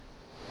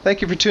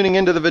Thank you for tuning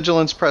into the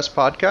Vigilance Press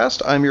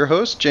podcast. I'm your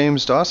host,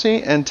 James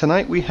Dawsey, and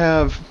tonight we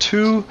have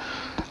two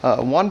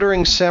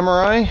wandering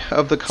samurai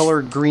of the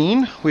color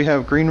green. We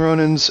have Green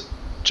Ronin's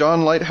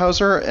John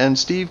Leitheusser and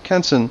Steve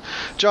Kenson.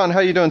 John, how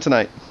are you doing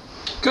tonight?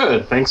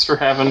 Good. Thanks for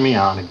having me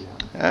on again.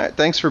 All right,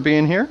 thanks for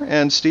being here.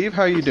 And Steve,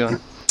 how are you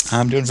doing?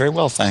 I'm doing very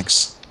well,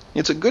 thanks.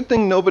 It's a good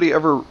thing nobody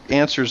ever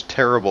answers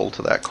terrible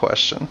to that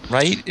question.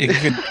 Right? It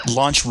could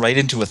launch right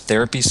into a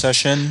therapy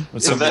session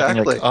with something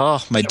Exactly. like,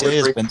 oh, my day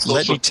has been,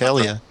 let me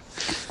tell you.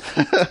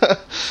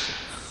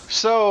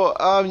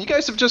 So, you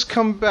guys have just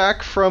come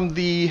back from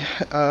the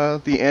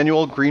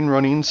annual Green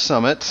Ronin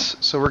Summit.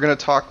 So we're going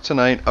to talk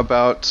tonight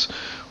about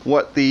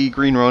what the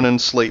Green Ronin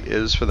slate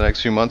is for the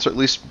next few months, or at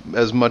least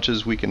as much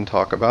as we can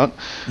talk about.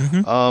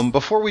 Mm-hmm.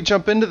 Before we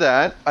jump into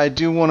that, I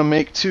do want to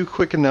make two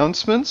quick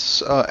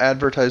announcements,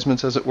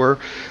 advertisements as it were.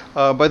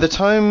 By the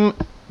time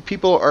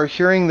people are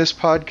hearing this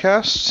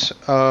podcast,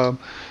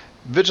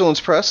 Vigilance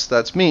Press,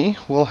 that's me,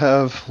 will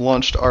have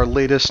launched our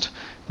latest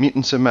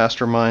Mutants and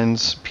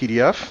Masterminds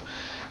PDF.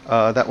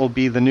 That will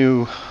be the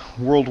new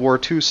World War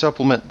II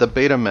supplement, The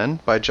Beta Men,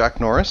 by Jack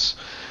Norris,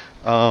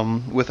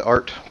 with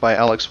art by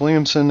Alex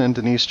Williamson and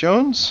Denise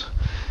Jones.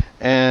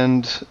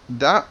 And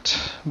that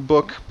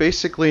book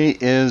basically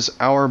is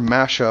our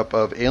mashup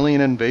of alien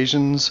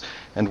invasions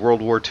and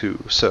World War II.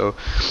 So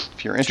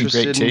if you're interested...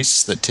 Two great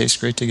tastes that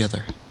taste great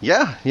together.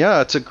 Yeah,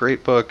 it's a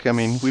great book. I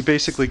mean, we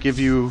basically give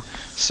you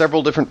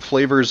several different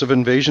flavors of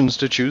invasions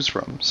to choose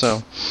from.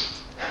 So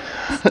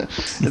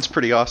it's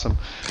pretty awesome.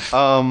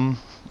 I'm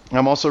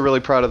also really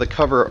proud of the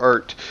cover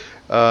art,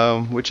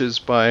 which is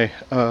by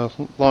a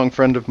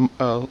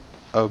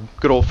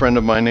good old friend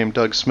of mine named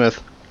Doug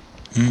Smith.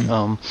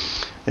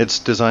 It's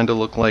designed to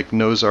look like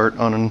nose art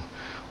on an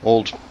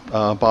old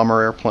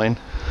bomber airplane.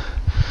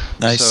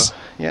 Nice. So,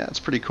 yeah,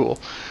 it's pretty cool.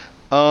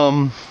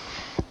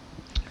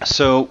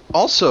 So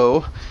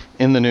also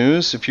in the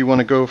news, if you want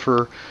to go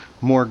for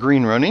more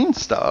Green Ronin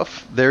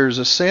stuff, there's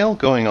a sale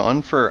going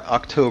on for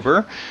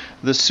October.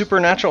 The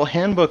Supernatural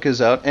Handbook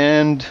is out,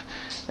 and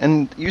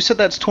you said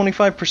that's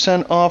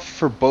 25% off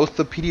for both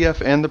the PDF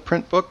and the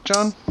print book,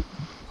 John?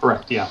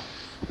 Correct, yeah.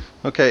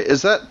 Okay,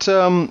 is that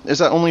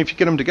only if you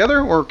get them together,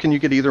 or can you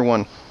get either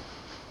one?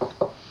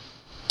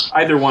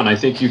 Either one. I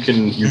think you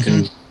can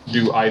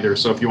do either.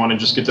 So if you want to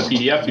just get the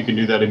PDF, you can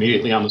do that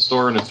immediately on the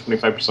store, and it's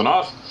 25%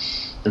 off.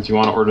 If you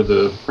want to order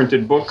the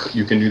printed book,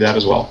 you can do that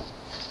as well.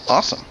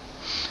 Awesome.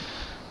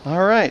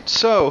 All right,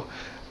 so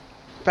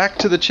back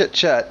to the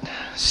chit-chat.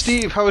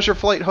 Steve, how was your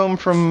flight home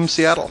from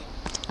Seattle?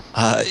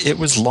 It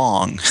was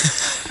long.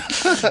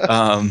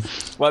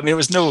 Well, I mean, it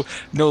was no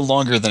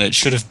longer than it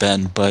should have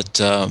been, but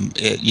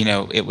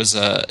it was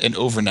an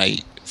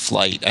overnight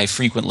flight. I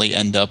frequently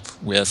end up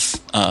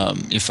with,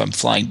 if I'm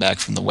flying back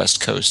from the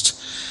West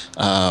Coast,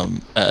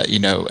 an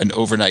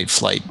overnight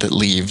flight that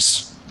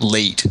leaves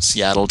late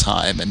Seattle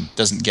time and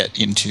doesn't get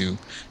into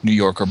New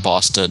York or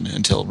Boston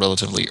until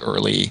relatively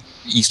early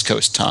East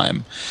Coast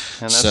time.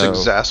 And that's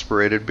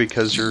exasperated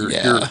because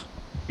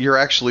you're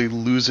actually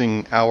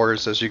losing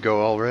hours as you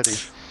go already.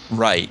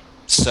 Right.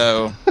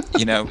 So,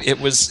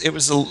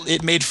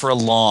 it made for a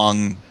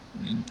long,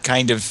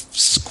 kind of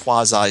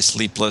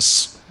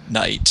quasi-sleepless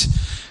night.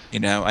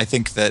 I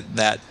think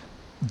that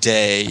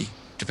day,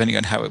 depending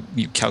on how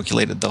you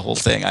calculated the whole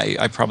thing,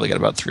 I probably got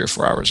about 3 or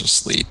 4 hours of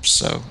sleep.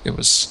 So it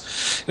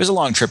was a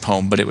long trip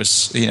home, but it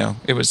was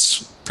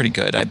pretty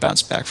good. I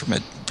bounced back from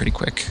it pretty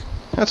quick.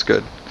 That's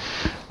good.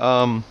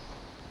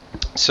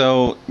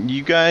 So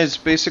you guys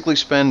basically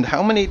spend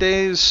how many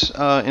days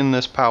in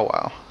this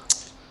powwow?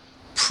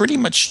 Pretty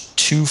much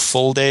 2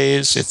 full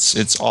days.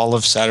 It's all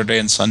of Saturday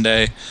and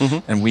Sunday,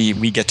 and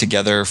we get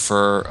together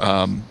for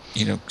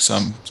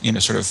some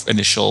sort of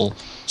initial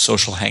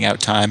social hangout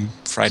time.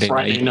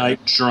 Friday night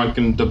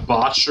drunken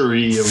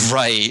debauchery of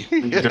right,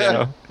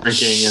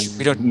 drinking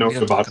and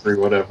debauchery,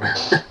 whatever.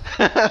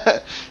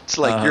 It's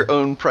like your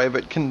own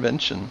private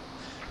convention.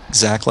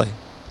 Exactly.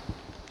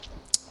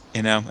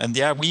 And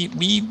yeah,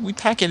 we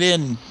pack it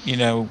in,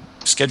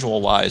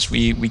 schedule wise.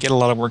 We get a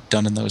lot of work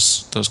done in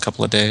those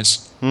couple of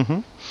days.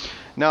 Mm-hmm.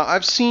 Now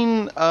I've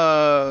seen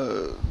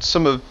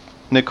some of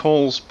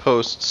Nicole's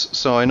posts,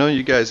 so I know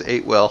you guys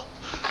ate well.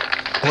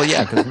 Well,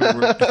 yeah, because we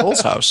were at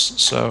Nicole's house.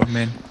 So I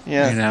mean,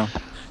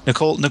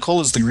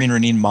 Nicole is the Green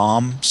Ronin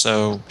mom,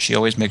 so she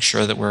always makes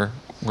sure that we're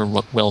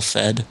well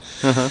fed.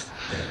 Uh-huh.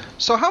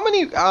 So how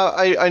many?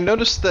 I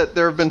noticed that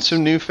there have been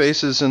some new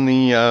faces in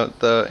the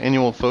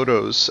annual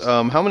photos.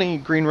 How many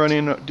Green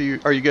Ronin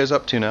are you guys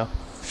up to now?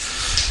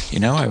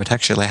 I would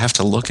actually have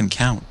to look and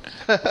count.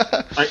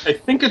 I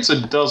think it's a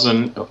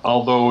dozen,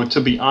 although to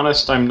be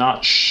honest, I'm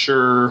not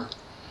sure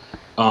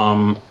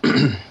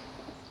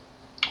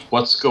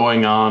what's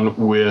going on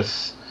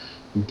with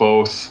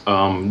both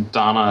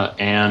Donna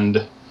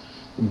and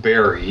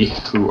Barry,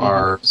 who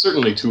are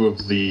certainly two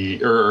of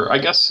or I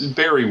guess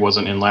Barry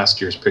wasn't in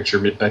last year's picture,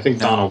 but I think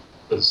Donna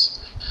was,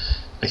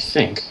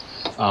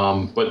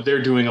 but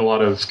they're doing a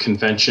lot of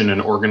convention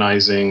and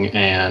organizing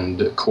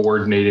and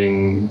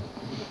coordinating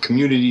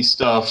community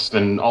stuff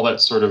and all that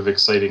sort of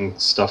exciting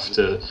stuff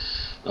to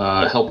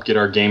help get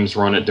our games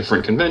run at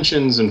different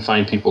conventions and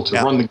find people to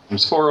run the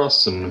games for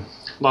us, and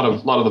a lot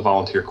of the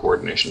volunteer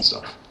coordination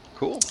stuff.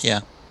 Cool.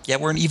 Yeah,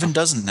 we're an even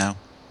dozen now.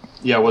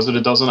 Yeah, was it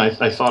a dozen?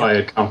 I thought I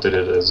had counted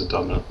it as a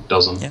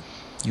dozen. Yeah,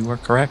 you are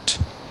correct.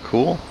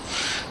 Cool.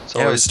 It's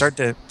always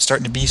starting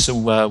to be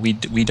so we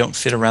don't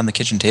fit around the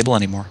kitchen table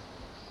anymore.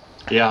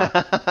 Yeah.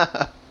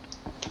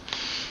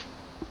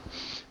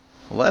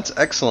 Well, that's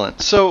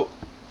excellent. So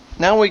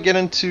now we get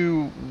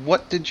into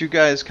what did you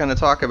guys kind of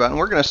talk about, and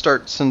we're going to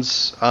start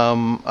since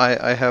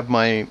I have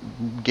my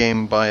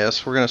game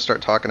bias. We're going to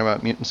start talking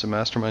about Mutants and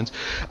Masterminds.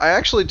 I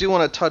actually do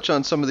want to touch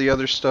on some of the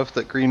other stuff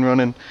that Green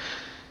Ronin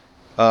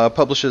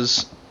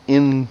publishes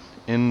in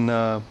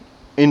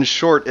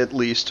short, at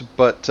least.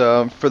 But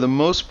for the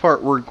most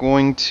part, we're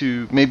going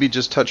to maybe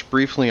just touch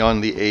briefly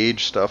on the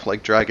Age stuff,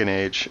 like Dragon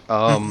Age.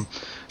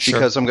 Sure.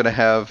 Because I'm going to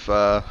have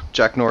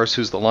Jack Norris,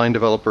 who's the line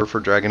developer for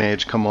Dragon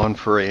Age, come on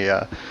for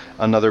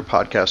another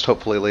podcast,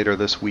 hopefully later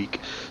this week.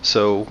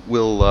 So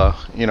we'll,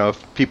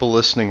 if people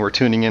listening were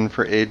tuning in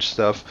for Age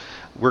stuff,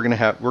 we're going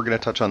to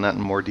touch on that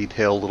in more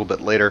detail a little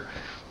bit later.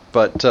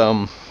 But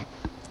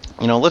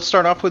let's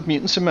start off with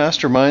Mutants and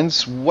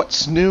Masterminds.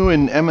 What's new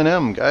in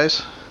M&M,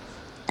 guys?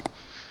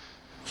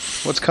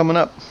 What's coming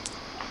up?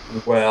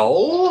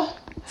 Well,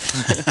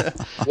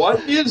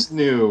 what is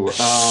new?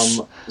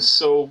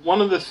 So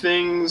one of the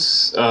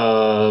things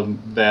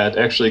that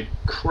actually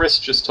Chris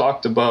just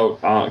talked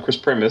about, Chris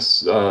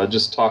Premise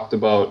just talked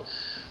about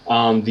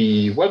on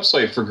the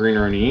website for Green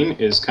Ronin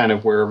is kind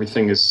of where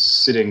everything is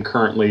sitting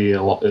currently,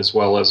 as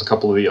well as a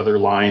couple of the other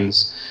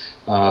lines.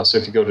 So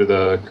if you go to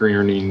the Green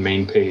Ronin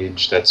main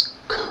page, that's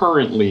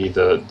currently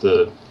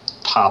the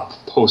top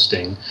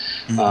posting.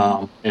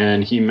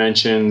 And he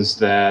mentions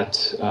that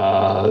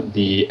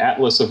the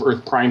Atlas of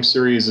Earth Prime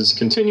series is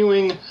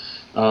continuing.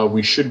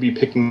 We should be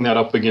picking that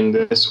up again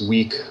this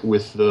week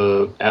with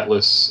the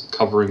Atlas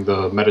covering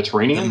the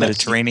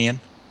Mediterranean.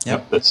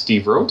 Yep, that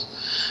Steve wrote.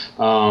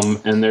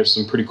 And there's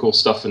some pretty cool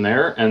stuff in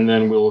there. And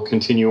then we'll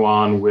continue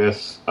on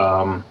with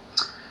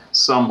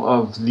some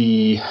of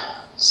the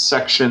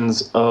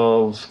sections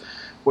of...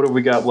 What have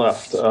we got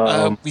left?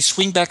 We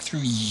swing back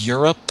through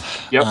Europe.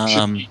 Yep,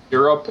 should be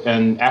Europe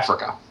and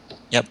Africa.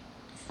 Yep.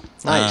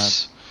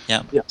 Nice.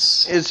 Yeah.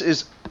 Yes.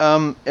 Is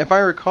if I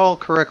recall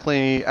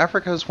correctly,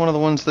 Africa is one of the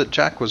ones that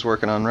Jack was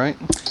working on, right?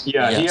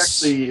 Yeah, He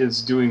actually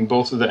is doing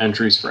both of the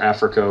entries for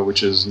Africa,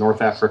 which is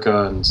North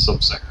Africa and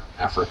Sub-Saharan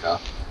Africa.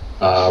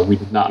 We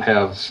did not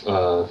have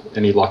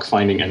any luck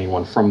finding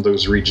anyone from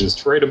those regions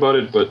to write about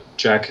it, but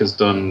Jack has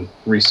done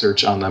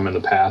research on them in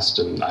the past,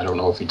 and I don't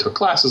know if he took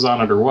classes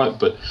on it or what,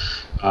 but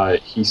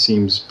he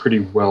seems pretty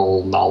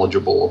well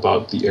knowledgeable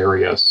about the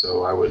area,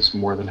 so I was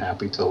more than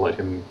happy to let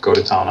him go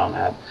to town on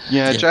that.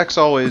 Yeah, Jack's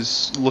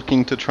always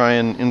looking to try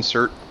and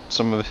insert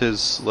some of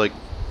his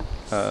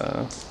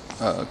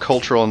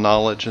cultural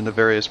knowledge into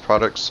various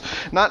products.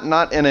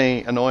 Not in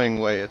a annoying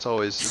way. It's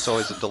always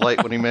a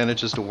delight when he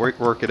manages to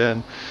work it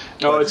in.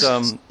 No, but,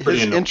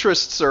 his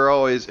interests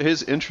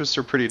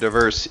are pretty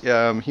diverse.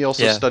 He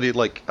also studied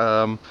if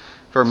I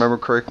remember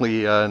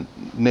correctly,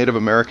 Native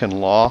American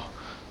law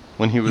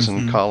when he was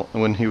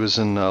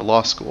in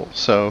law school.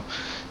 So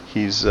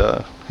he's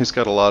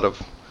got a lot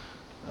of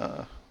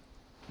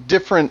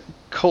different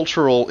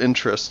cultural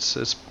interests,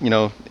 as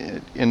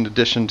in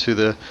addition to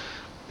the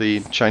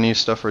Chinese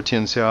stuff for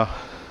Tianxia.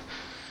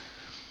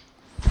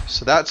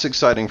 So that's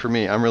exciting for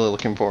me. I'm really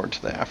looking forward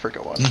to the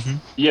Africa one.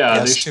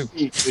 Yeah, they should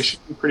be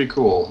pretty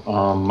cool.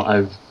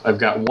 I've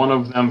got one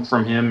of them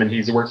from him, and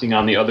he's working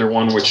on the other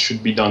one, which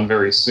should be done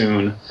very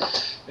soon.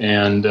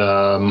 And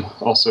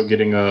also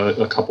getting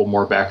a couple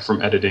more back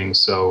from editing,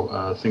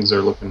 so things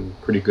are looking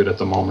pretty good at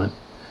the moment.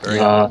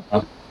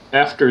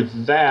 After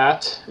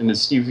that, and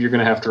Steve, you're going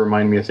to have to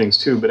remind me of things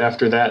too, but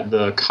after that,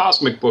 the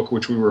Cosmic Handbook,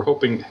 which we were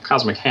hoping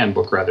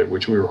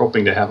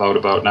to have out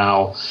about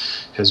now,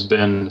 has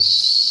been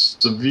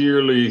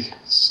severely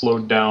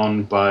slowed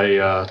down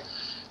by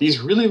these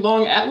really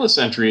long Atlas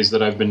entries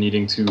that I've been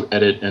needing to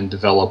edit and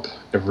develop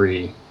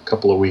every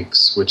couple of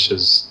weeks, which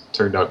has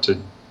turned out to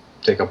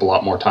take up a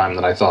lot more time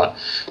than I thought.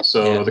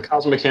 So the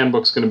Cosmic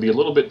Handbook's going to be a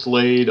little bit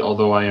delayed,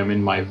 although I am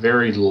in my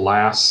very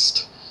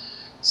last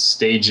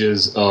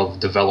stages of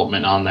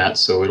development on that,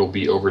 so it'll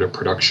be over to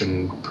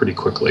production pretty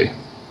quickly.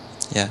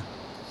 Yeah.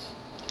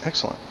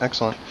 Excellent.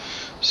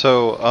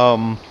 So,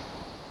 of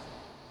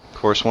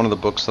course, one of the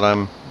books that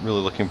I'm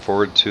really looking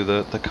forward to,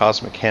 the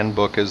Cosmic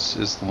Handbook,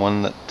 is the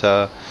one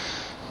that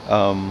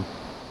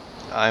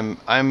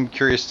I'm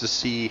curious to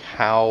see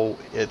how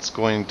it's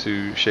going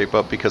to shape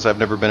up, because I've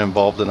never been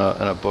involved in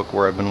a book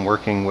where I've been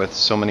working with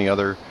so many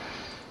other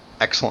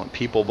excellent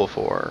people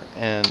before,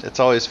 and it's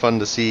always fun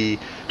to see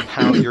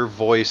how your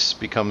voice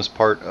becomes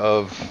part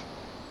of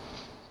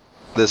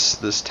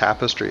this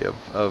tapestry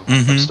of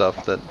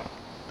stuff that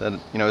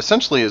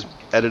essentially is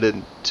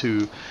edited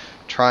to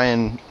try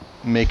and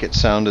make it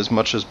sound as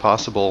much as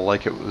possible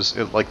like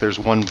like there's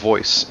one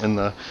voice in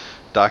the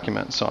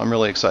document. So I'm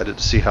really excited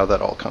to see how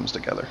that all comes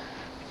together.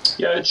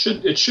 Yeah, it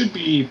should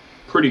be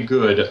pretty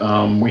good.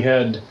 We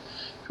had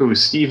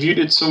Steve, you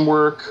did some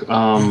work.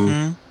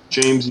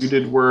 James, you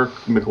did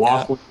work.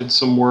 McLaughlin did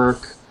some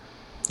work.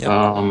 Yep.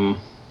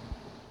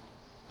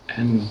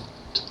 And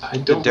I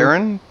don't. Did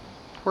Darren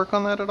work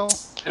on that at all?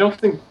 I don't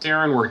think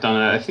Darren worked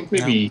on it. I think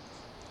maybe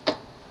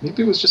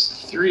it was just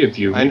the three of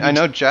you. I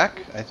know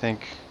Jack, I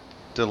think,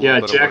 did a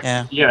little bit of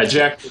work. Yeah,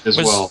 Jack did as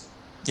well.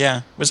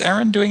 Yeah. Was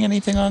Aaron doing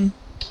anything on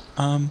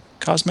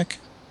Cosmic?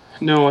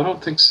 No, I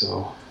don't think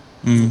so.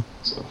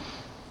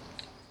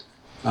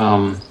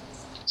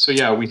 So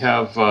yeah, we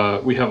have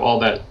all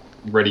that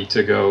ready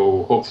to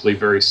go, hopefully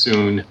very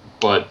soon.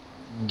 But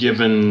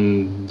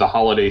given the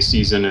holiday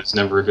season, it's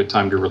never a good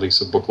time to release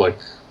a book like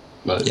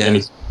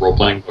any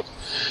role-playing book.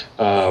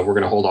 We're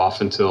going to hold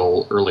off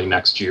until early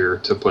next year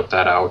to put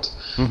that out.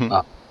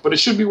 But it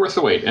should be worth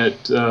the wait.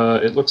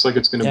 It looks like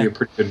it's going to be a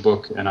pretty good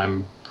book, and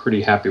I'm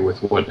pretty happy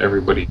with what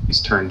everybody's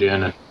turned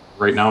in. And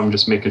right now I'm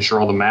just making sure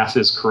all the math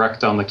is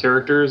correct on the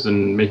characters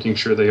and making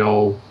sure they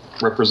all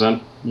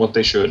represent what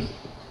they should.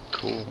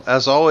 Cool.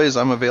 As always,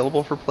 I'm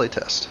available for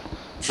playtest.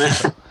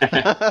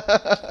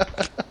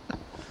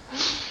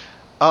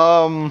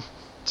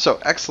 So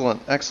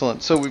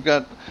excellent. So we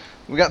got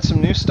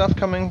some new stuff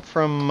coming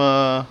from.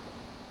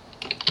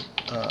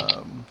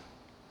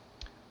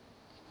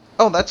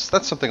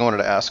 That's something I wanted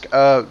to ask.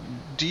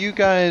 Do you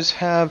guys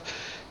have,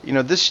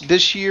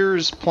 this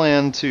year's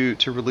plan to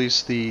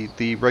release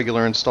the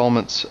regular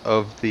installments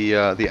of the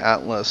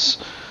Atlas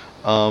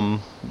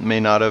may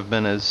not have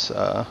been as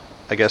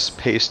I guess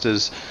paced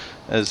as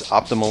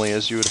optimally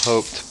as you had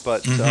hoped,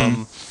 but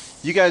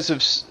you guys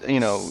have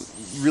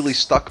really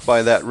stuck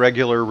by that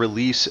regular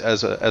release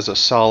as a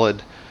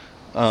solid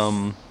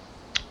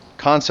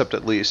concept,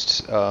 at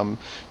least. Do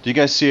you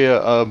guys see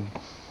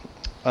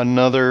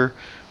another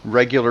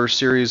regular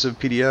series of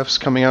PDFs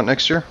coming out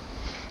next year?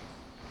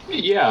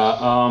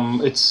 Yeah,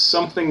 it's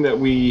something that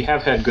we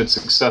have had good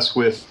success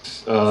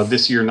with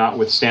this year,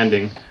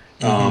 notwithstanding.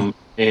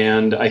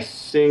 And I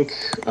think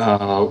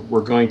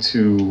we're going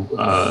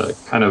to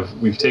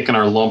we've taken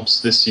our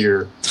lumps this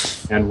year,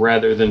 and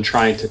rather than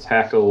trying to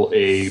tackle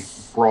a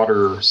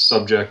broader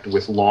subject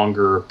with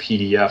longer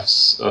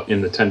PDFs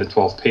in the 10 to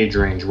 12 page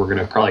range, we're going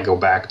to probably go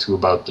back to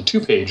about the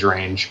 2-page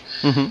range.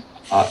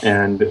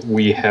 And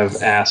we have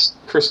asked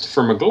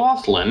Christopher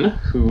McLaughlin,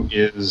 who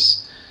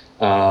is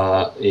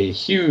a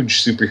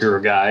huge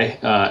superhero guy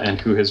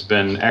and who has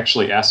been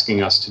actually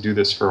asking us to do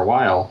this for a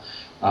while,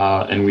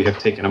 and we have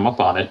taken him up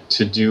on it,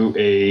 to do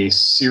a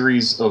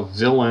series of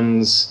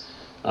villains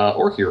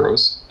or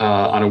heroes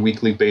on a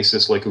weekly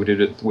basis like we did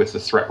it with the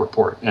Threat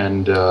Report.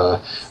 And I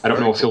don't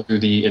know if he'll do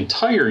the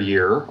entire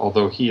year,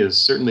 although he is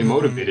certainly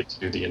motivated to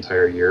do the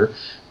entire year,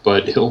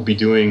 but he'll be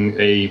doing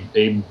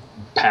a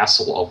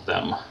passel of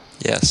them.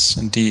 Yes,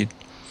 indeed.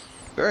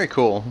 Very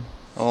cool.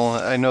 Well,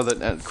 I know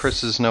that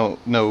Chris is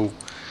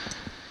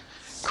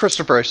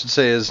Christopher, I should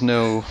say, has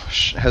no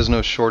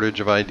shortage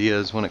of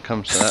ideas when it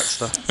comes to that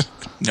stuff.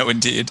 No,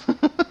 indeed.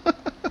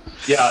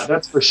 Yeah,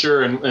 that's for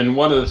sure. And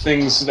one of the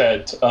things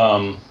that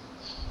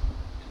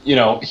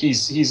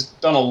he's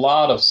done a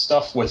lot of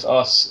stuff with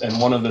us, and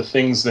one of the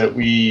things that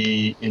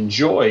we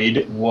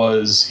enjoyed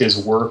was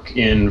his work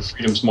in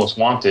Freedom's Most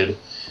Wanted,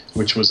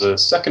 which was a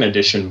second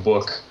edition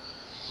book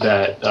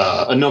that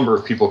a number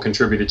of people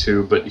contributed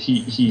to, but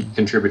he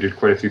contributed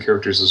quite a few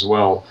characters as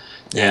well,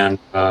 and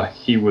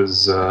he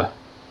was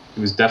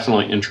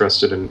definitely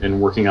interested in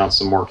working on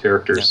some more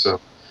characters. Yeah.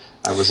 So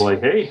I was like,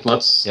 hey,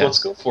 let's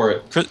go for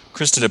it.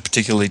 Chris did a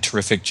particularly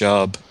terrific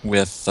job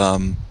with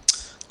a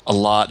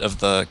lot of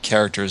the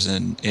characters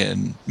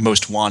in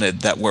Most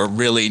Wanted that were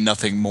really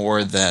nothing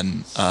more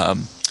than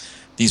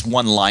these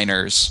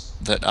one-liners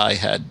that I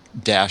had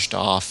dashed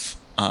off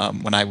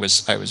when I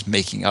was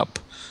making up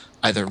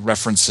either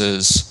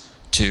references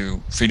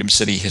to Freedom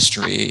City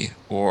history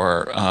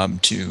or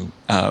to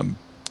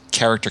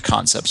character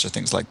concepts or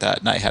things like that.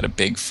 And I had a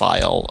big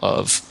file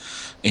of,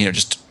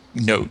 just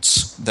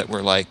notes that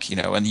were like,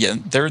 and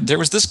there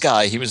was this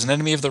guy, he was an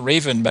enemy of the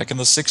Raven back in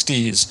the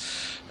 60s,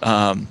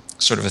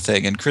 sort of a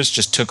thing. And Chris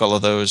just took all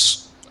of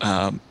those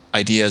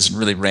ideas and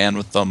really ran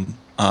with them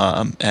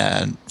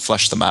and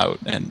fleshed them out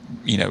and,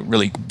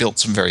 really built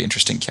some very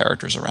interesting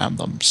characters around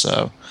them.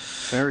 So,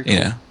 very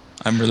cool.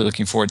 I'm really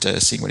looking forward to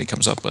seeing what he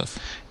comes up with.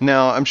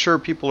 Now, I'm sure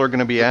people are going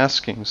to be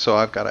asking, so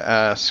I've got to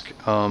ask.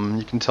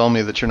 You can tell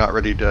me that you're not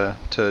ready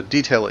to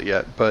detail it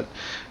yet, but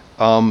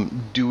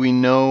do we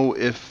know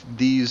if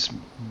these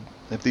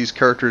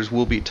characters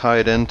will be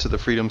tied into the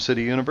Freedom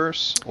City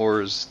universe,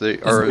 or are they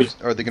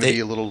going to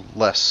be a little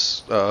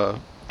less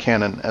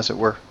canon, as it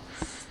were?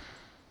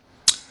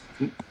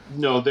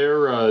 No,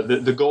 they're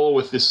the goal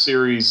with this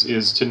series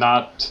is to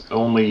not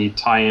only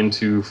tie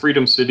into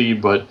Freedom City,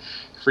 but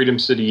Freedom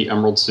City,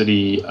 Emerald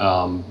City,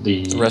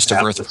 the rest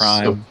of Earth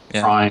Prime,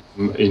 Prime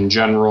in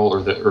general,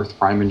 or the Earth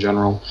Prime in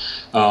general.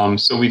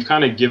 So we've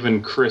kind of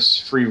given Chris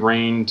free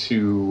reign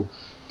to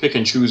pick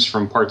and choose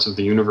from parts of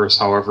the universe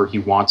however he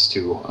wants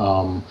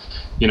to.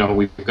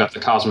 We've got the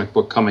Cosmic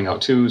book coming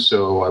out too,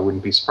 so I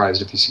wouldn't be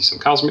surprised if you see some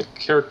Cosmic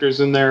characters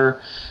in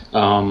there.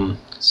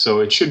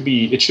 So it should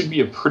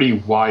be a pretty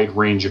wide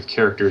range of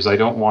characters. I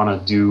don't want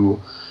to do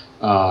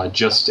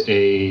just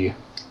a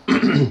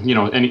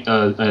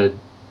a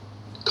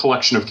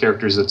collection of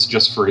characters that's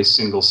just for a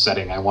single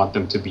setting. I want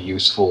them to be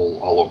useful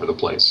all over the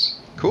place.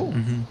 Cool.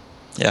 Mm-hmm.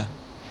 Yeah.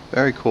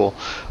 Very cool.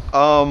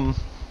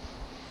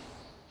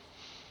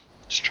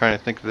 Just trying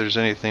to think if there's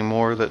anything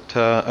more that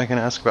I can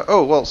ask about.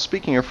 Oh, well,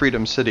 speaking of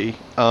Freedom City,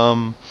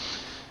 I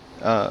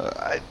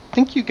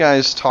think you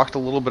guys talked a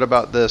little bit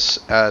about this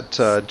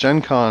at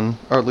Gen Con,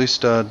 or at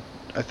least I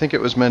think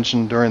it was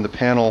mentioned during the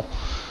panel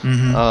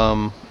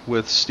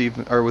with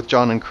with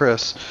John and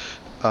Chris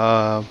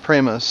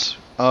Pramus.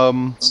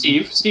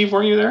 Steve,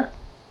 weren't you there?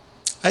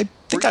 I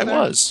think I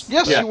was.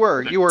 Yes, Yeah. you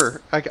were. You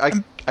were. I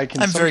can.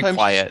 I'm very sometimes-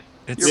 quiet.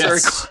 You're very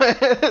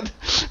quiet.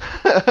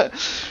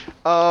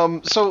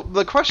 So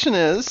the question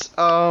is,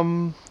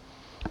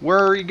 where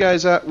are you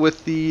guys at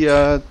with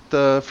the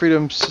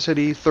Freedom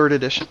City 3rd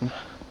edition?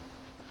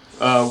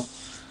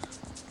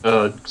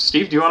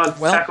 Steve, do you want to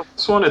tackle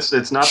this one?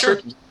 It's not Sure.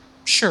 tricky.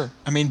 Sure.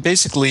 I mean,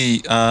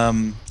 basically,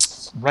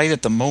 right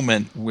at the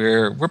moment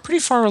we're pretty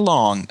far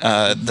along.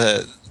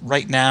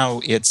 Right now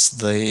it's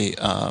the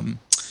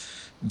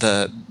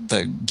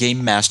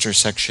game master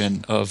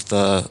section of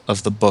the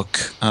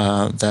book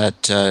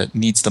that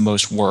needs the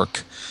most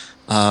work.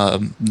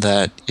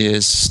 That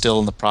is still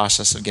in the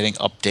process of getting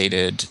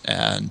updated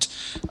and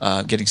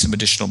getting some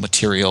additional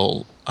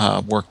material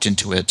worked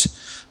into it.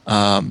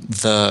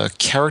 The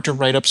character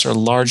write-ups are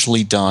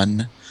largely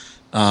done.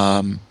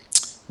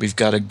 We've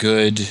got a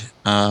good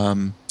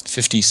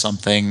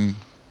 50-something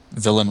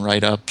villain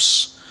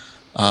write-ups.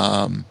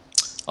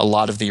 A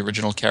lot of the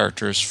original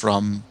characters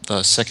from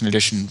the 2nd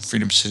edition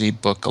Freedom City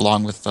book,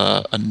 along with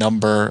a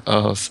number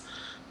of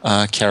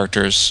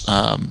characters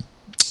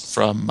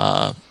from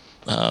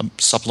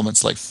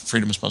supplements like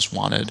Freedom's Most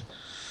Wanted.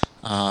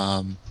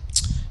 And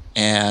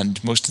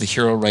most of the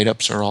hero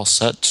write-ups are all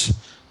set.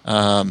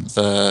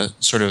 The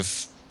sort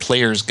of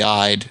player's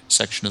guide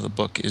section of the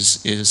book is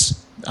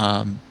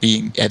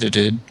being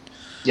edited.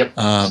 Yep.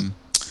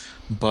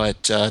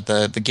 But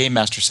the game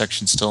master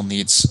section still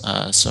needs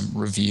some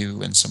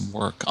review and some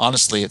work.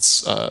 Honestly,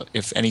 it's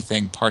if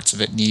anything, parts of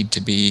it need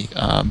to be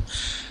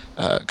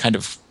kind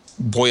of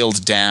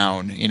boiled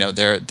down.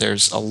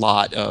 There's a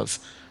lot of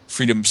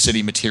Freedom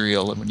City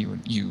material, and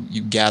when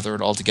you gather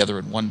it all together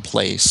in one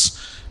place,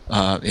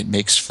 it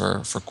makes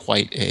for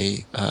quite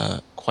a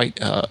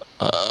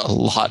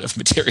lot of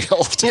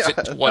material to fit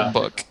into one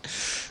book.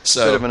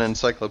 So Bit of an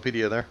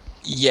encyclopedia there.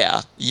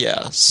 Yeah.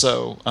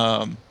 So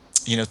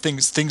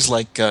things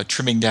like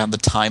trimming down the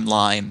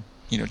timeline,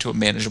 to a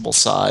manageable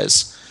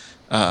size,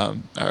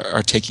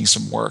 are taking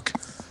some work.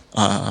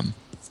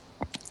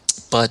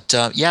 But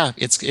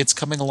it's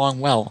coming along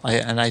well,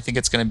 and I think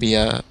it's going to be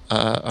a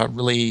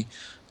really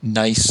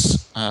nice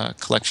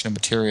collection of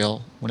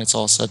material when it's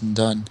all said and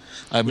done.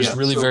 I was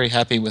very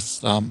happy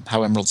with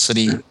how Emerald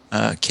City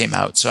came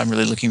out, so I'm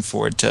really looking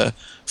forward to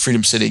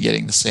Freedom City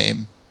getting the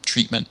same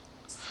treatment.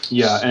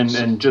 Yeah,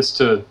 and just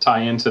to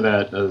tie into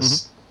that,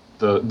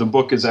 the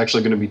book is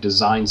actually going to be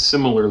designed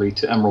similarly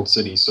to Emerald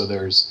City. So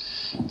there's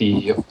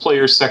the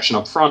players section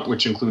up front,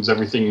 which includes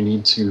everything you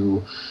need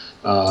to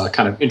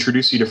kind of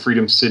introduce you to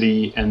Freedom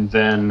City, and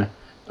then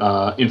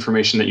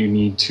information that you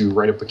need to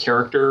write up a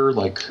character,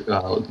 like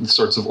the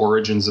sorts of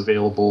origins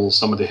available,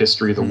 some of the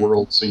history of the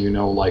world, so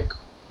like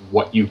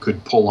what you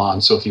could pull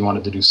on. So if you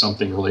wanted to do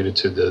something related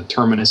to the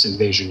Terminus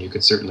invasion, you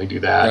could certainly do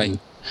that. Right. And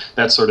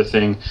that sort of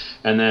thing.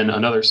 And then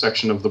another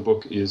section of the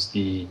book is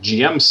the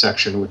GM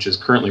section, which is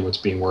currently what's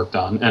being worked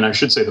on. And I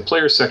should say the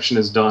player section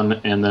is done,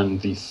 and then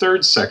the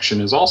 3rd section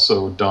is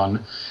also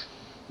done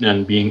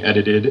and being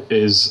edited,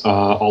 is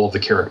all of the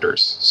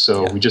characters.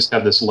 So we just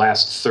have this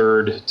last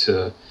third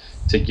to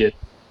get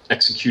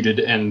executed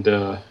and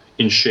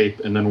in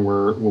shape, and then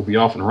we'll be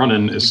off and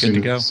running as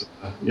soon as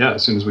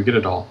we get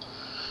it all.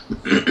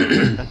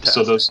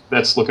 So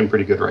that's looking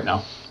pretty good right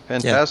now.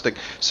 Fantastic.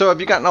 Yeah. So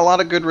have you gotten a lot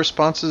of good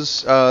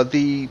responses?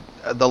 The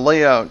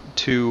layout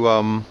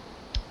to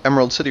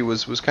Emerald City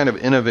was kind of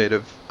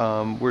innovative.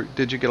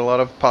 Did you get a lot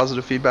of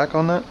positive feedback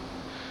on that?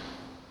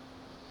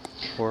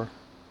 Or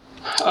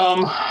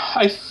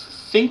I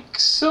think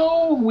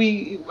so.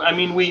 We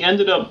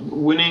ended up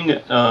winning.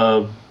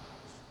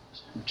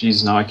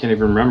 Now I can't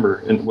even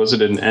remember. And was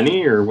it an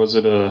ENnie or was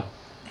it a?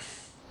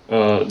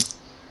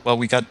 Well,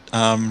 we got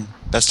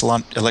Best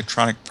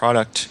Electronic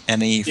Product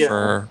ENnie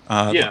for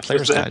the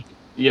Player's Guide.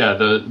 Yeah,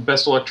 the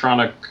Best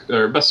Electronic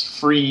or Best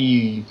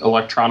Free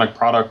Electronic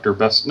Product or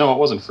Best. No, it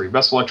wasn't free.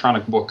 Best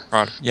Electronic Book.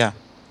 Product. Yeah.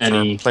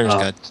 ENnie for Player's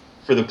Guide.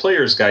 For the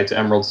Player's Guide to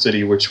Emerald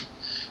City, which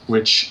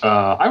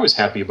I was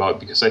happy about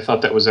because I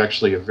thought that was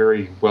actually a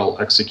very well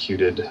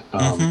executed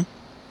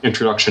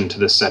introduction to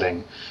this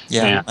setting.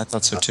 Yeah, and, I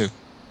thought so too.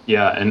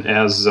 Yeah, and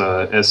as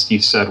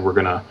Steve said, we're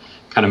gonna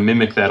kind of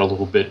mimic that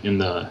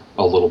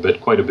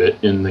quite a bit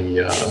in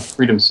the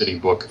Freedom City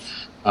book,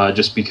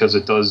 just because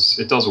it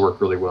does work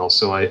really well.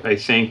 So I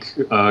thank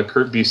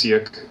Kurt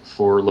Busiek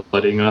for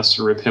letting us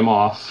rip him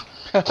off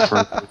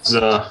from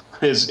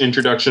his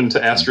introduction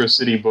to Astro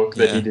City book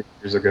that he did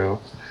years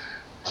ago.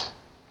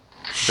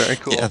 Very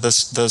cool. Yeah, the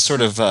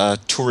sort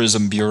of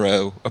tourism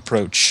bureau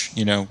approach,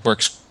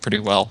 works pretty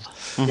well.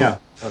 Mm-hmm. Yeah,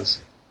 it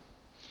does.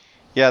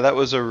 Yeah, that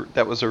was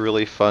a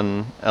really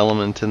fun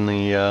element in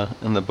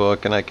the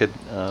book, and I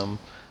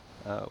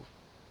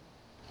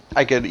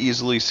could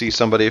easily see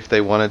somebody, if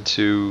they wanted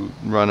to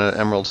run an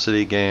Emerald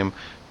City game,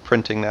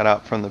 printing that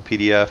out from the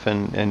PDF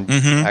and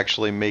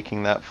actually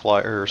making that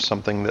flyer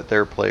something that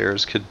their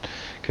players could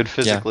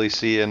physically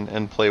see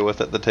and play with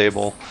at the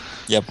table.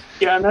 Yep.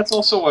 Yeah, and that's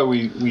also why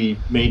we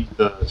made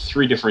the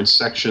 3 different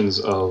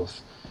sections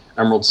of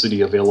Emerald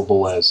City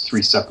available as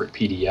 3 separate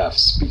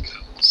PDFs,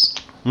 because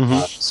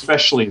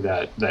especially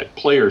that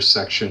players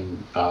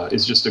section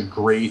is just a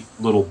great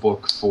little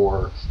book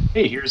for,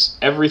 hey, here's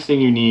everything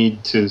you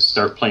need to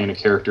start playing a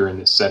character in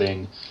this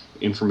setting,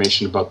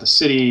 information about the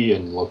city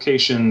and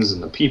locations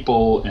and the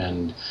people,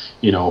 and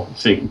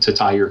to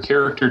tie your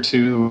character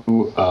to.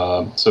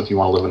 So if you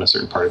want to live in a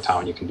certain part of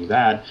town, you can do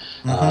that.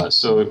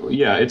 So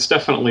yeah, it's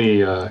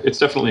definitely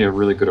a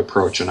really good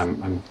approach,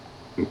 and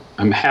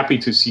I'm happy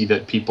to see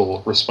that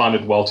people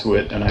responded well to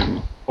it, and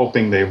I'm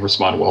hoping they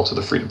respond well to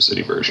the Freedom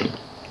City version.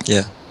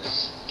 Yeah.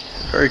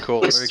 Very cool.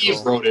 But very Steve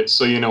cool. wrote it,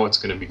 so it's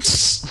going to be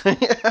good.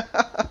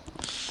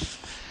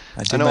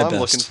 I know. I'm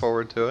looking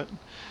forward to it.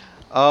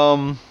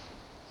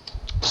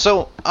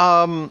 So,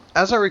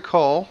 as I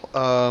recall,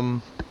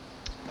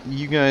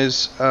 you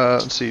guys,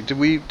 let's see, did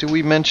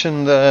we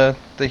mention the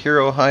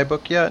Hero High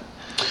book yet?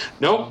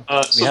 No,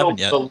 so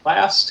the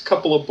last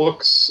couple of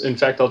books, in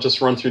fact, I'll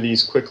just run through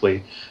these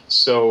quickly.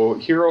 So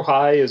Hero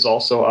High is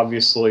also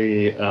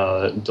obviously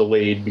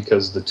delayed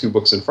because the 2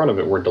 books in front of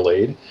it were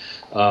delayed.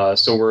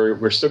 So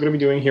we're still going to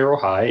be doing Hero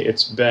High.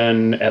 It's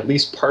been at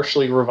least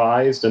partially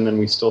revised, and then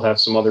we still have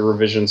some other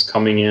revisions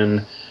coming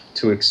in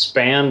to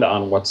expand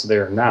on what's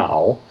there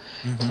now.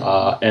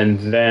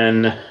 And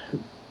then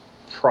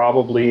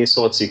probably,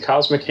 so let's see,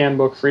 Cosmic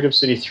Handbook, Freedom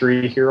City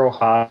 3, Hero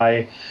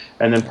High,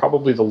 and then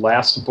probably the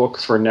last book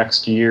for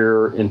next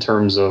year in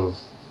terms of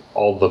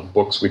all the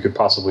books we could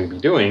possibly be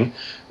doing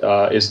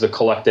is the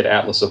Collected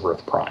Atlas of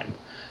Earth Prime.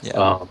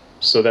 Yeah.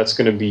 So that's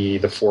going to be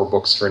the 4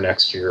 books for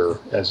next year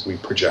as we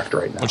project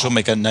right now. Which will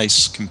make a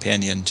nice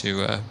companion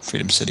to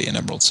Freedom City and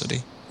Emerald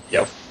City.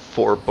 Yep.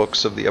 4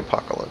 books of the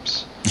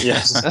apocalypse.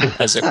 Yes.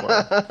 As it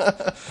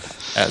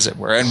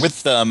were. And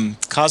with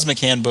Cosmic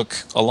Handbook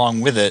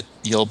along with it,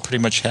 you'll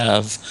pretty much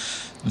have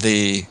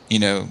the,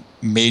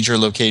 major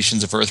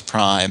locations of Earth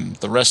Prime,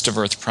 the rest of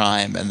Earth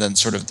Prime, and then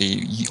sort of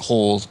the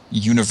whole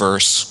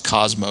universe,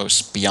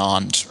 cosmos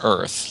beyond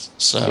Earth.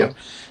 So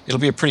it'll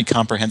be a pretty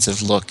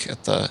comprehensive look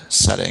at the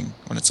setting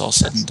when it's all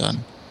said and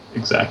done.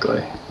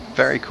 Exactly.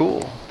 Very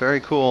cool. Very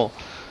cool.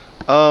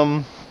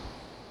 I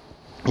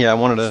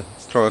wanted to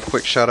throw a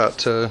quick shout out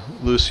to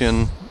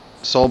Lucien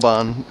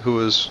Solban,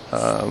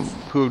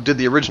 who did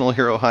the original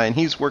Hero High, and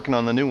he's working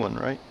on the new one,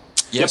 right?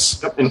 Yes.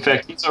 Yep. In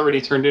fact, he's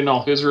already turned in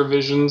all his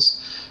revisions,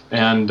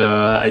 and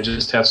I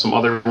just have some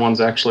other ones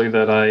actually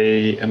that I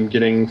am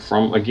getting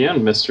from,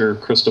 again,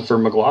 Mr. Christopher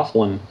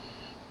McLaughlin,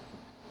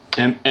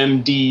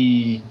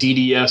 MD,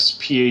 DDS,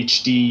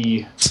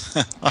 PhD,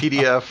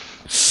 PDF.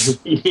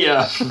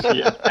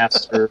 PDF,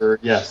 master,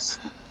 yes.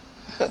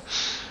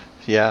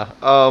 Yeah.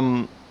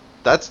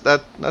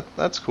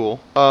 That's cool.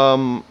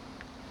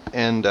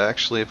 And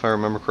actually, if I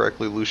remember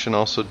correctly, Lucien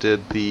also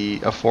did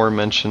the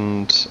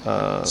aforementioned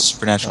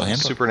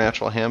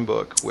Supernatural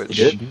Handbook, which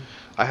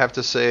I have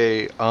to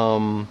say,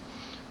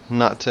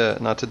 not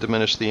to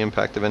diminish the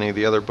impact of any of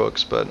the other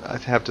books, but I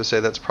have to say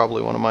that's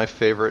probably one of my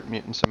favorite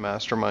Mutants and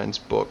Masterminds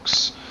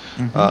books.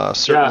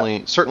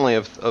 Certainly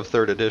of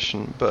 3rd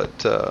edition, but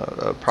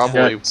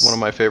probably one of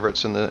my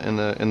favorites in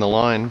the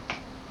line.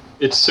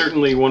 It's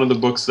certainly one of the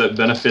books that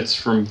benefits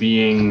from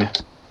being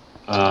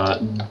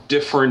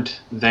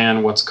different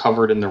than what's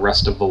covered in the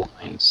rest of the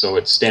line. So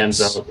it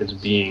stands out as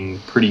being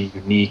pretty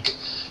unique.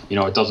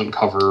 It doesn't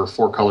cover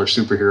 4-color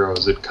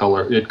superheroes. It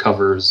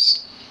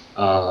covers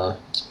I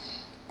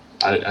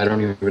don't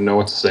even know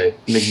what to say.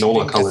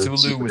 Mignola colored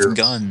Cthulhu with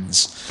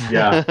guns.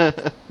 Yeah.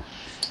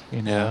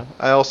 Yeah.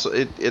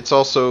 It's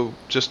also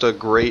just a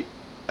great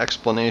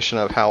explanation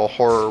of how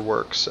horror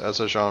works as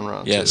a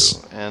genre too.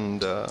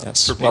 And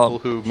for people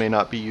who may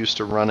not be used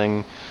to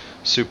running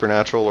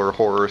supernatural or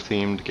horror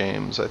themed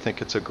games, I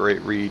think it's a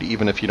great read,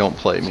 even if you don't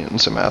play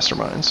Mutants and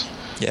Masterminds.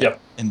 Yeah,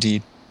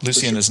 indeed.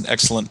 Lucien is an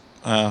excellent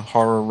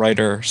horror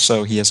writer,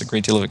 so he has a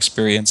great deal of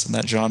experience in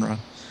that genre.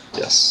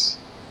 Yes.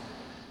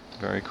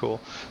 Very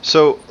cool.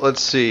 So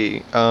let's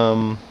see.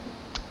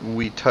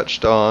 We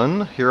touched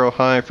on Hero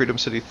High, Freedom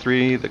City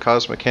 3, the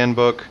Cosmic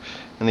Handbook,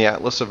 and the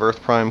Atlas of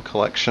Earth Prime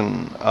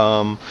collection.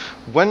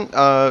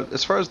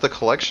 As far as the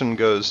collection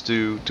goes,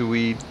 do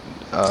we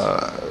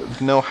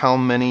know how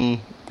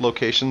many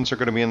locations are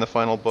going to be in the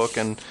final book,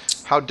 and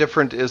how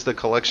different is the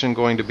collection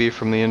going to be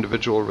from the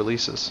individual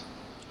releases?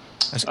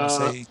 I was going to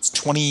say it's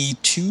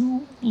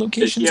 22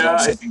 locations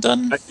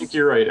done. I think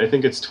you're right. I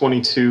think it's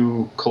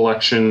 22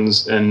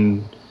 collections,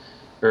 and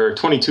or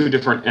 22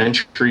 different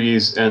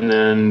entries, and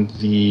then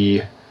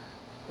we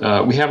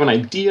have an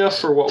idea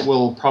for what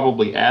we'll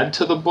probably add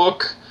to the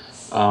book,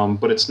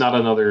 but it's not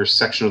another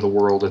section of the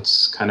world.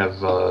 It's kind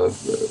of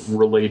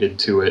related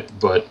to it,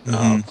 but I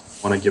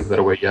don't want to give that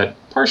away yet,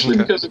 partially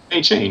because it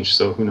may change,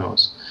 so who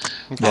knows.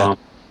 Yeah.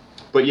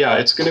 But yeah,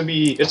 it's going to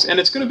be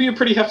a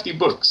pretty hefty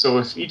book. So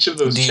if each of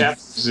those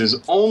chapters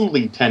is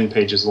only 10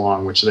 pages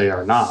long, which they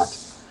are not,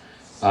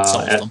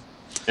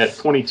 at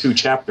 22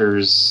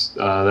 chapters,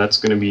 that's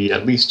going to be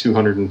at least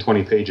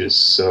 220 pages.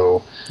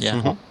 So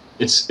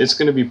it's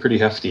going to be pretty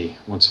hefty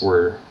once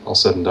we're all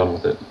said and done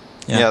with it.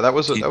 Yeah, that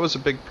was a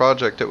big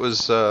project. It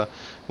was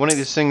one of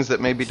these things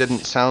that maybe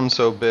didn't sound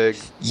so big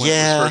when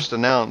it was first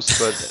announced,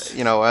 but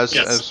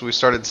as we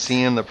started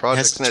seeing the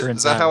project,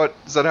 is that how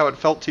it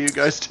felt to you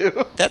guys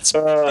too? That's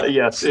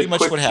yes, pretty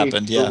much what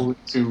happened. Yeah,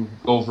 to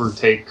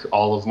overtake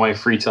all of my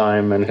free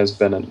time, and has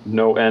been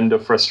no end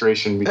of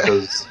frustration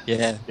because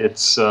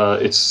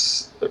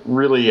it's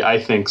really,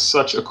 I think,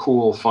 such a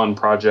cool, fun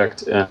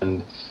project,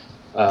 and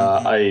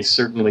I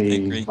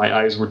certainly my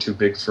eyes were too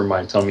big for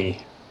my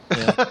tummy.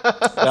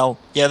 Well,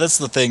 that's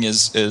the thing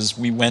is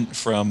we went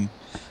from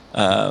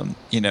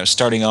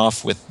starting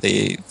off with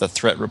the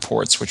threat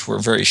reports, which were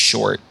very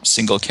short,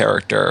 single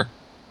character,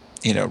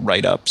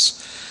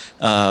 write-ups,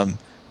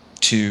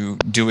 to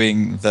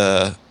doing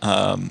the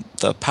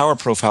power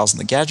profiles and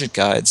the gadget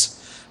guides,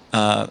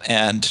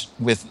 and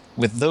with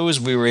those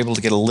we were able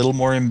to get a little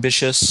more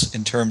ambitious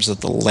in terms of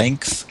the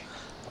length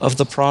of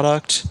the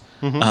product,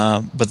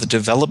 but the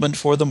development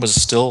for them was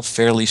still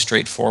fairly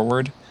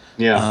straightforward.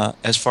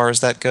 As far as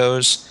that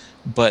goes,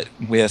 but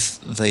with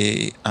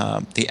the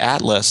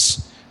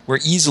Atlas, we're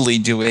easily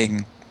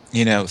doing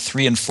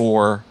 3 and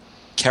 4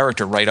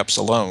 character write-ups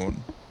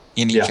alone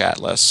in each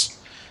Atlas,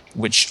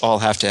 which all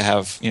have to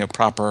have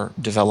proper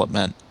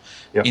development.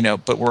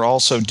 But we're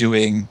also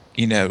doing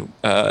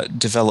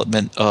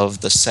development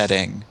of the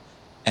setting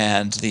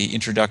and the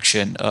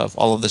introduction of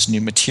all of this new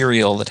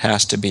material that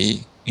has to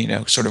be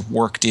sort of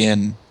worked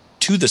in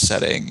to the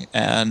setting,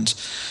 and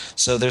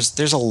so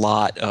there's a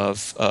lot of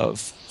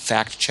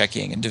fact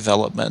checking and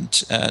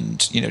development,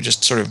 and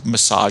just sort of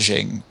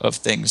massaging of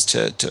things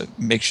to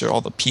make sure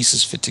all the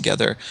pieces fit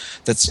together.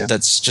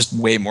 That's just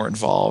way more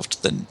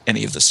involved than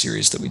any of the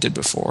series that we did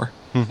before.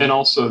 And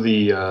also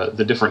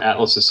the different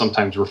atlases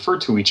sometimes refer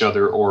to each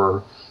other,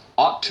 or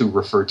ought to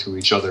refer to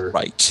each other,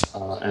 right?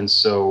 And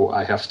so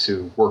I have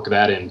to work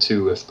that in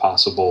too, if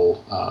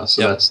possible.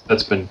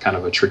 That's been kind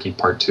of a tricky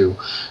part too.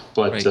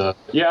 But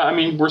I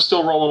mean, we're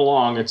still rolling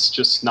along. It's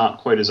just not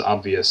quite as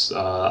obvious.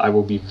 I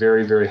will be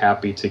very, very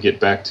happy to get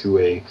back to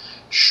a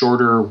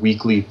shorter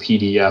weekly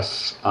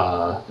PDF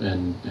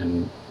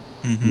and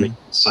make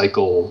the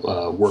cycle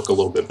work a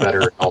little bit better,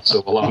 and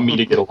also allow me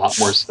to get a lot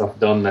more stuff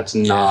done that's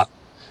not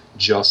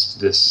just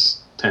this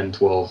 10,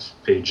 12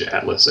 page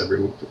atlas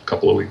every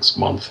couple of weeks,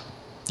 month.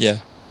 Yeah.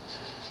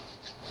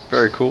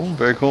 Very cool.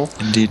 Very cool.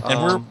 Indeed.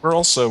 And we're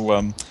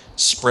also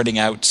spreading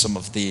out some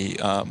of the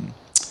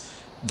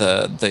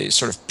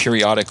sort of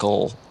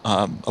periodical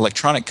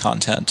electronic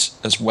content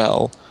as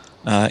well,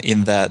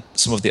 in that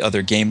some of the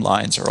other game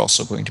lines are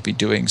also going to be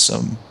doing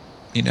some,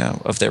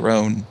 of their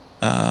own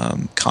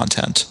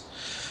content.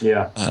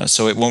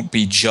 So it won't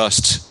be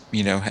just,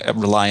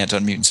 reliant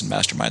on Mutants and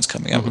Masterminds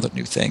coming out with a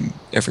new thing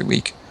every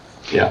week.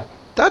 Yeah.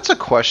 That's a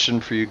question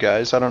for you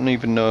guys. I don't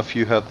even know if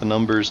you have the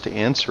numbers to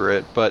answer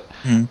it, but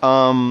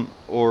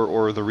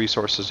or the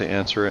resources to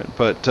answer it.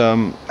 But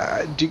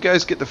do you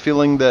guys get the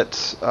feeling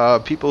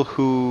that people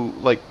who,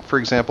 like, for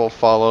example,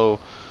 follow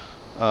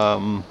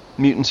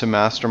Mutants and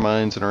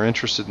Masterminds and are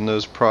interested in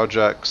those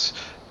projects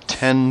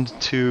tend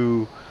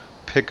to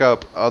pick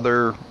up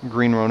other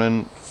Green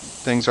Ronin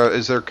things?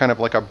 Is there kind of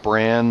like a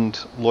brand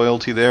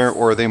loyalty there,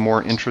 or are they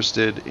more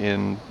interested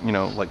in,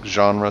 like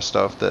genre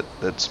stuff that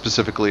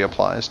specifically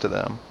applies to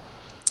them?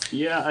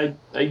 Yeah,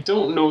 I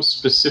don't know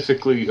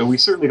specifically. We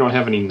certainly don't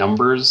have any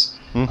numbers.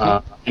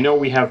 I know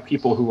we have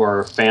people who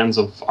are fans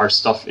of our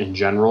stuff in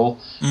general,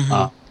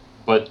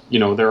 but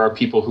there are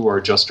people who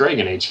are just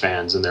Dragon Age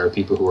fans, and there are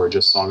people who are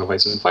just Song of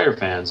Ice and Fire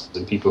fans,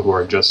 and people who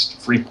are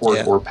just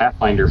Freeport or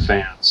Pathfinder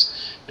fans,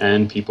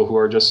 and people who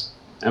are just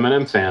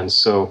M&M fans.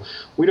 So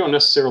we don't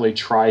necessarily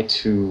try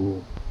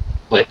to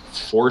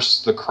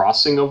force the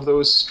crossing of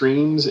those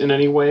streams in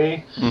any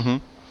way.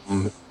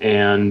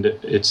 And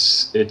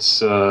it's if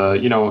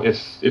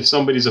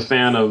somebody's a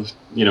fan of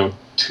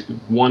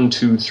 1,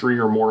 2, 3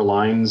 or more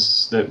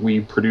lines that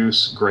we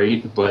produce,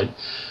 great, but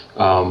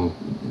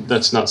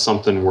that's not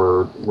something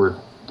we're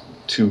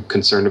too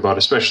concerned about,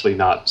 especially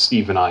not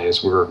Steve and I,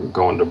 as we're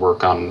going to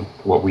work on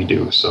what we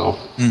do. So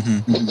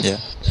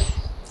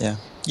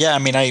I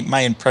mean,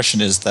 my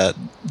impression is that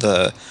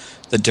the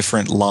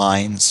different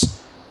lines,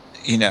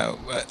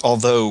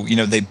 although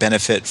they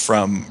benefit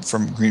from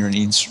Green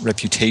Ronin's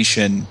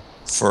reputation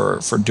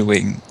for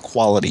doing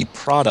quality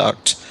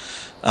product,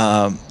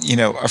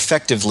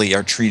 effectively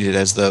are treated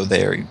as though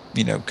they're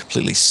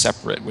completely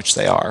separate, which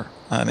they are.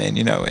 I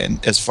mean,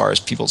 and as far as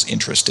people's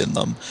interest in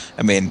them,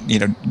 I mean,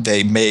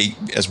 they may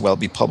as well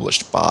be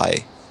published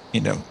by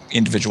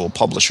individual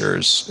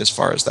publishers as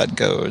far as that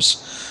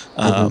goes.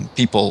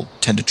 People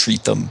tend to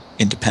treat them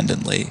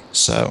independently.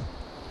 So,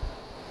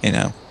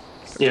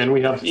 Yeah, and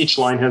we have each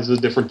line has a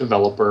different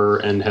developer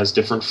and has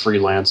different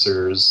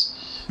freelancers,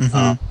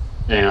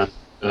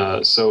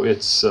 so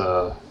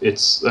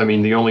it's. I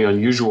mean, the only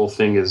unusual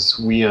thing is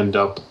we end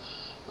up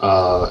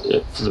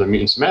for the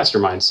Mutants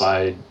Mastermind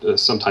side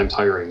sometimes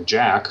hiring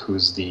Jack,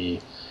 who's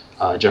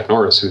Jack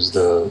Norris, who's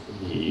the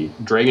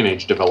Dragon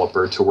Age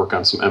developer, to work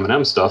on some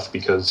M&M stuff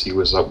because he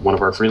was one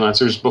of our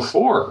freelancers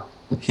before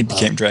he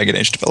became Dragon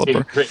Age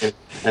developer,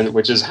 and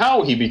which is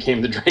how he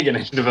became the Dragon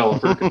Age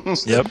developer.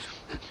 Yep.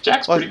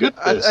 Jack's pretty good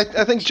at this.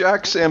 I think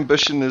Jack's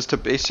ambition is to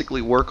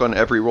basically work on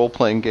every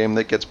role-playing game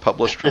that gets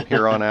published from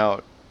here on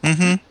out.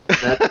 Yep.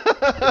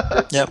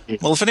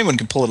 Well, if anyone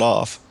can pull it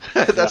off.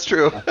 That's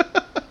true.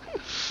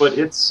 But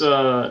it's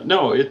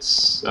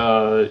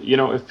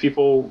if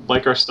people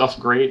like our stuff,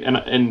 great. And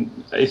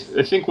I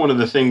think one of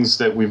the things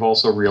that we've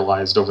also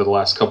realized over the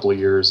last couple of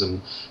years,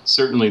 and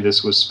certainly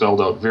this was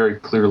spelled out very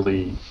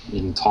clearly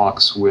in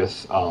talks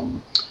with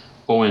Owen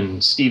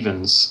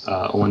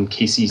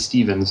Casey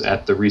Stevens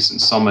at the recent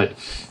summit,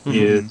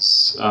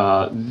 is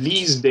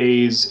these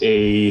days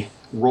a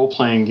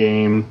role-playing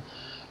game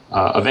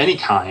of any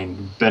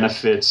kind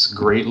benefits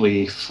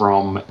greatly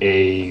from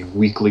a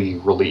weekly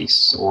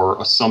release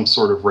or some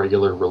sort of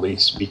regular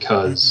release,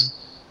 because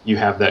you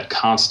have that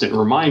constant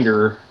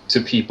reminder to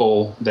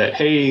people that,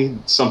 hey,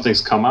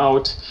 something's come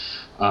out.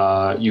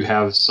 You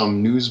have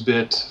some news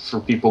bit for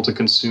people to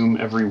consume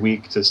every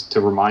week to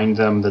remind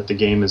them that the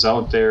game is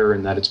out there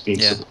and that it's being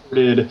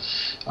supported.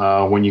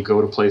 When you go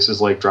to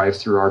places like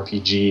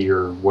DriveThruRPG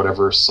or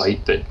whatever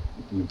site that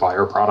you buy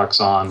our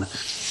products on,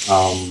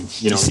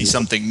 you see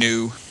something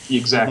new.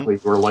 Exactly.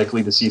 We're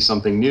likely to see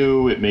something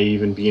new. It may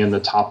even be in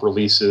the top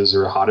releases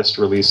or hottest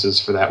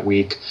releases for that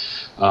week.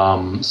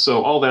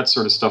 So all that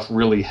sort of stuff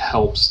really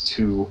helps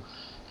to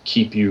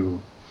keep you,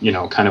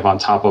 kind of on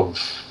top of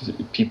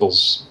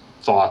people's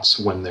thoughts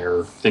when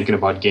they're thinking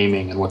about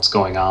gaming and what's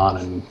going on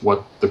and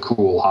what the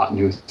cool hot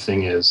new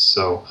thing is.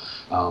 So,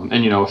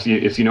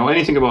 if you know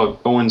anything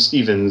about Owen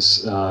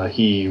Stevens,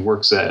 he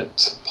works at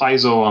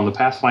Paizo on the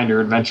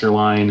Pathfinder Adventure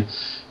line.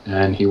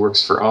 And he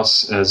works for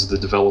us as the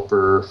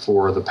developer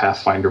for the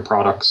Pathfinder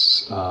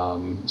products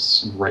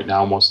right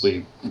now,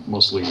 mostly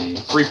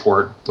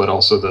Freeport, but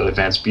also the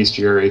Advanced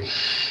Bestiary.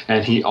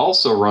 And he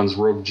also runs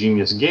Rogue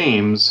Genius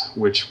Games,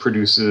 which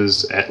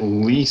produces at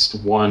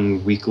least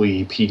one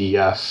weekly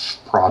PDF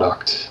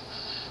product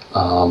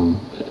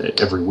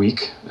every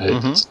week.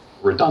 It's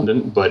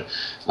redundant, but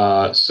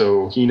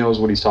so he knows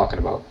what he's talking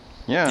about.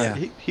 Yeah.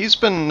 He's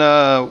been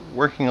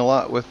working a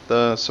lot with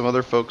some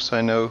other folks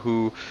I know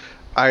who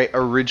I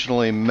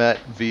originally met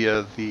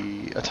via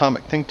the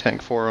Atomic Think Tank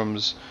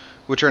forums,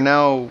 which are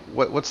now,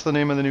 what's the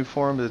name of the new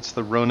forum? It's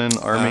the Ronin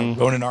Army.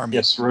 Ronin Army.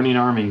 Yes, Ronin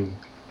Army.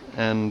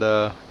 And,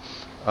 I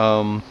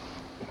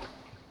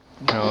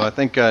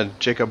think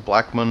Jacob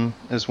Blackman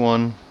is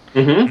one.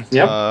 Yep.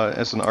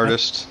 As an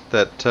artist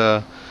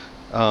that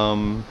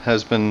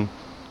has been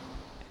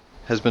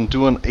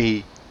doing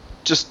a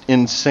just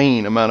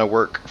insane amount of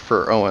work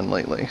for Owen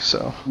lately.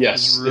 So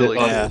yes, really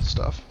cool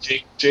stuff.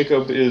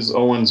 Jacob is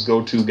Owen's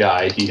go-to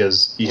guy. He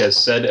has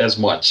said as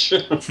much.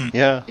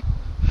 Yeah.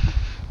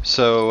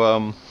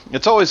 So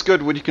it's always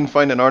good when you can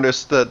find an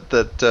artist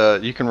that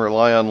you can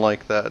rely on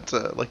like that,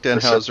 like Dan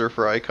Houser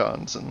for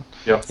icons and.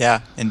 Yeah,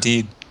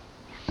 indeed.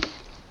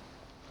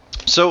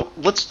 So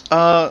let's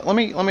let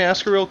me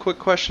ask a real quick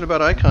question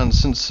about icons,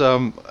 since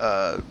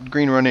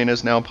Green Ronin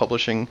is now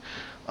publishing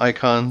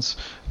icons.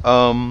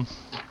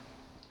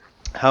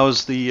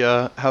 How's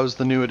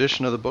the new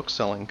edition of the book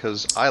selling?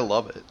 Because I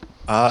love it.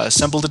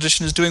 Assembled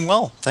edition is doing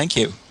well. Thank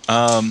you.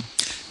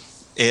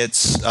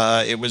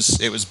 It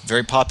was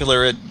very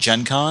popular at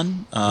Gen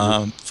Con.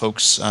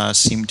 Folks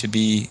seem to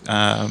be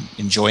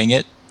enjoying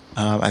it.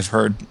 I've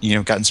heard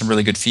gotten some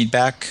really good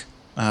feedback.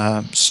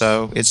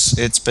 So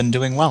it's been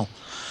doing well.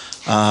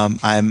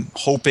 I'm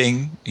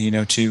hoping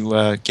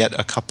to get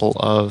a couple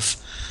of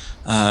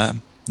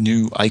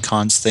new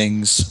icons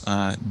things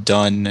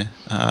done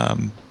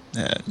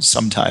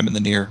sometime in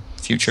the near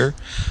future.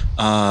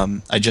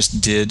 I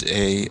just did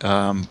a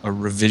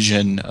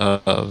revision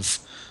of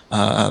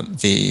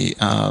the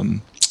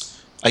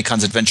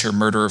Icons Adventure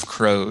Murder of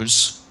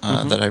Crows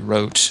that I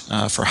wrote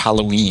for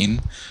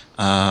Halloween.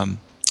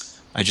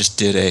 I just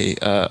did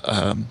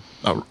a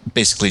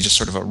basically just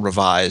sort of a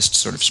revised,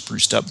 sort of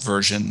spruced up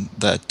version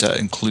that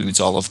includes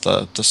all of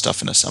the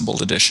stuff in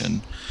Assembled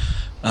Edition,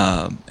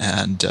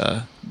 and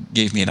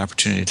gave me an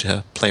opportunity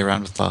to play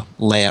around with the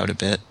layout a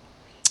bit.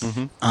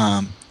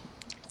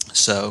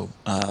 So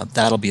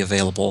that'll be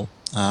available.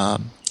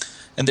 And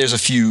there's a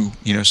few,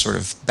 sort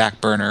of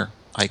back burner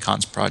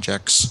icons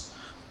projects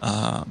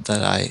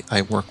that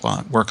I work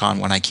on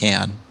when I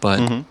can,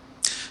 but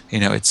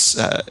it's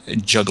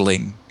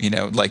juggling.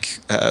 Like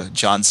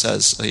John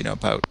says,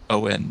 about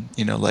Owen.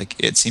 Like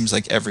it seems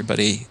like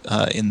everybody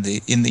in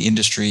the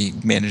industry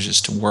manages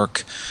to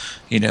work,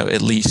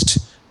 at least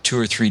 2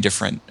 or 3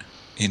 different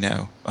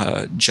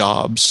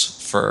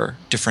jobs for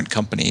different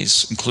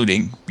companies,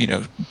 including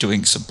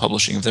doing some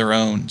publishing of their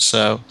own.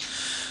 So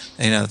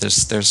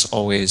there's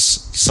always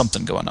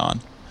something going on.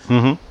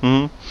 Mm-hmm.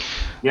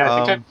 Mm-hmm. Yeah,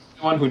 I think I'm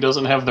the one who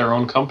doesn't have their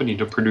own company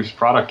to produce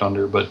product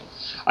under, but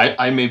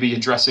I may be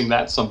addressing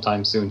that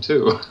sometime soon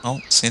too. Oh,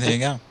 see, there you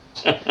go.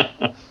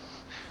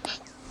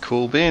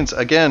 Cool beans.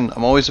 Again,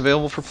 I'm always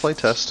available for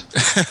playtest.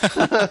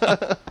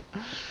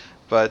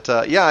 But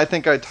I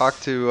think I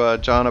talked to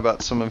John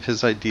about some of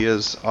his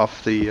ideas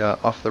off the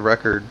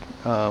record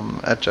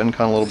at Gen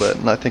Con a little bit,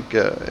 and I think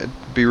it'd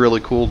be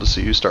really cool to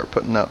see you start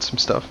putting out some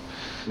stuff.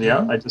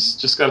 Yeah, I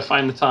just got to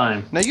find the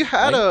time. Now you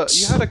had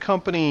a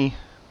company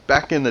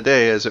back in the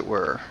day, as it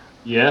were.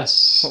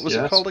 Yes. What was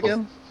it called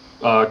again?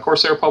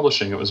 Corsair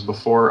Publishing. It was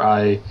before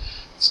I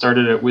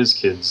started at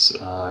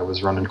WizKids. I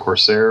was running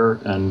Corsair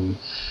and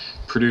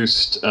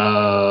produced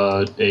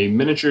a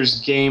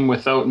miniatures game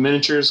without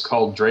miniatures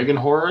called Dragon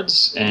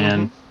Hordes,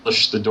 and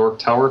published the Dork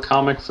Tower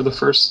comic for the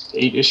first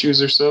 8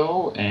 issues or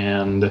so,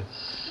 and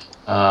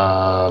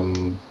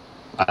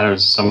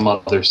there's some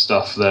other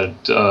stuff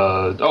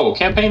that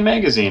Campaign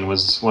Magazine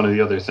was one of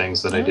the other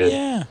things that I did.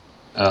 Yeah.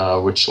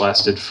 Which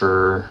lasted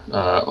for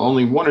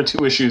only 1 or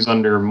 2 issues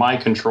under my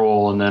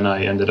control, and then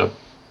I ended up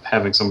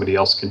having somebody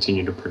else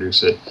continue to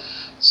produce it.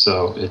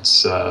 So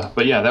it's,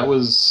 but yeah, that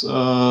was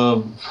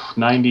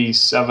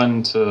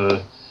 97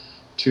 to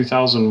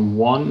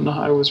 2001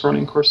 I was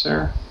running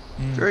Corsair.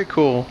 Very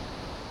cool.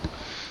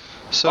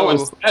 So, and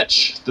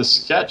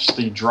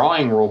the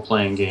drawing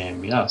role-playing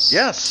game, yes.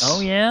 Yes.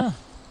 Oh, yeah.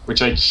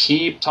 Which I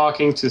keep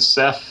talking to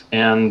Seth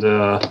and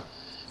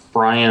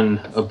Brian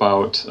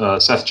about.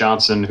 Seth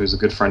Johnson, who's a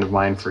good friend of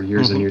mine for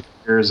years and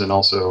years, and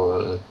also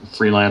a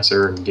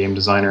freelancer and game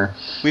designer.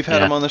 We've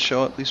had him on the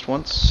show at least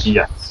once.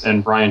 Yes,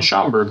 and Brian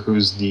Schaumburg,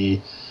 who's the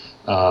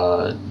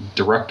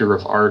director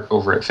of art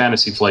over at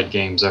Fantasy Flight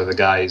Games, are the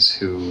guys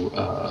who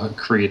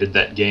created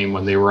that game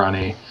when they were on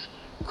a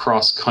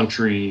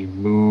cross-country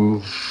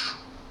move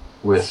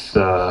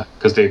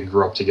because they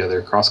grew up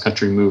together,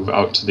 cross-country move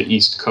out to the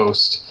East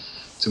Coast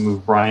to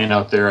move Brian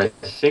out there, I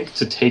think,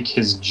 to take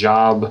his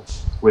job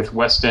with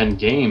West End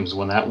Games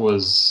when that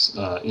was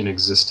in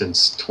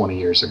existence 20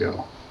 years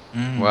ago.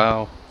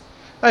 Wow.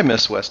 I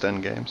miss West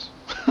End Games.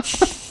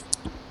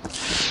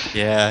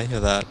 Yeah, I hear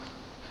that.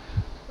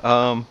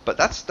 But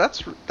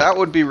that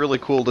would be really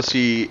cool to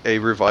see a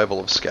revival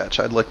of Sketch.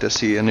 I'd like to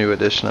see a new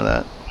edition of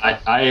that.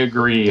 I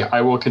agree.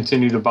 I will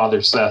continue to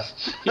bother Seth.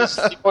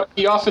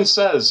 He often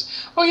says,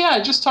 "Oh yeah,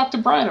 I just talked to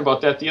Brian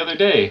about that the other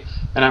day,"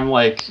 and I'm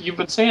like, "You've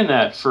been saying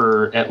that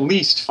for at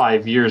least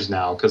 5 years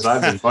now, because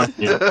I've been bugging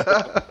you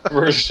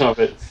version of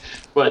it."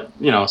 But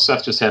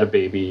Seth just had a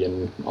baby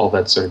and all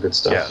that sort of good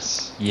stuff.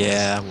 Yes.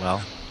 Yeah.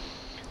 Well.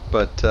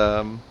 But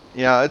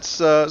it's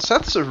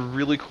Seth's a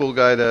really cool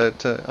guy.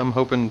 I'm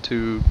hoping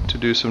to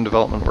do some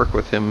development work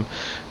with him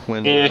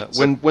when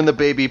the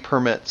baby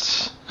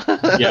permits.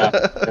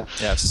 Yeah.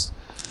 Yes.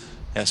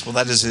 Yes. Well,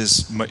 that is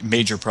his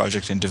major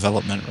project in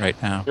development right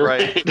now.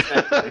 Right.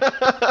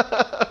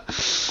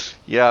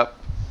 Yeah.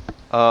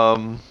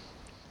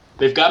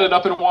 They've got it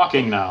up and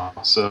walking now.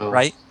 So.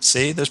 Right.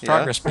 See, there's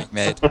progress being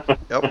made.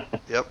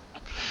 Yep.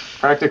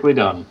 Practically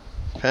done.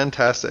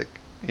 Fantastic.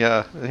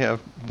 Yeah.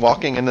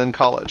 Walking and then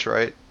college,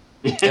 right?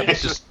 Yep,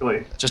 just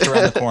around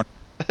the corner.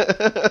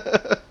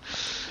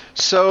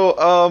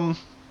 So,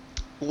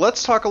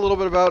 let's talk a little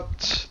bit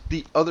about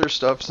the other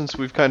stuff, since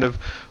we've kind of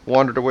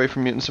wandered away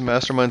from Mutants and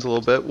Masterminds a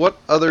little bit. What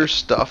other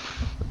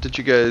stuff did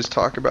you guys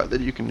talk about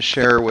that you can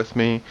share with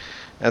me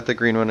at the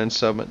Green Ronin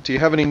Summit? Do you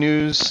have any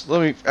news?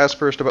 Let me ask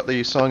first about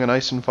the Song of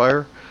Ice and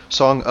Fire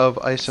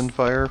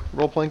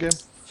role-playing game.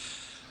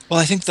 Well,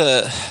 I think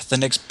the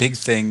next big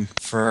thing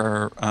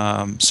for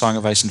Song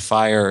of Ice and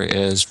Fire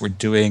is we're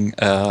doing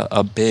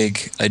a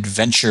big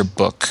adventure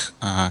book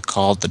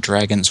called The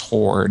Dragon's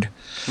Hoard.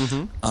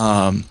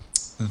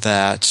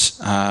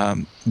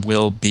 That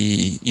will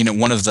be,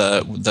 one of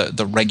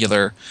the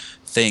regular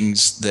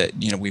things that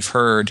we've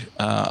heard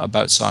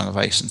about Song of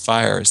Ice and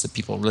Fire is that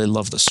people really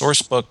love the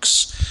source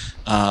books,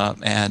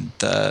 and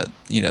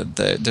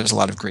there's a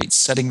lot of great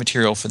setting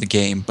material for the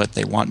game, but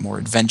they want more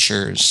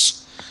adventures.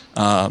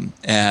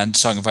 And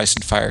Song of Ice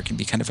and Fire can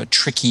be kind of a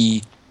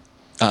tricky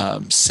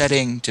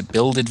setting to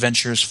build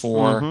adventures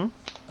for,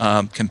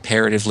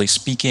 comparatively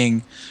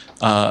speaking.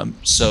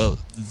 So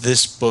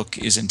this book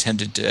is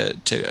intended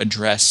to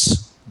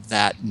address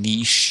that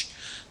niche.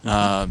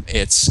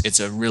 It's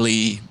a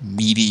really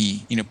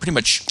meaty, pretty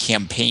much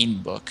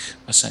campaign book,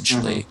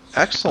 essentially.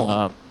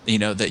 Excellent.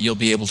 That you'll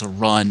be able to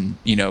run,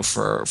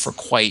 for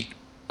quite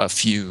a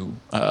few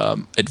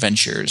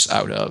adventures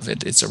out of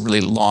it. It's a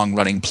really long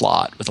running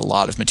plot with a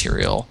lot of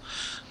material.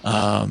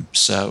 And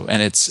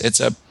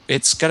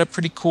it's got a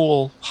pretty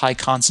cool high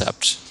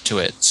concept to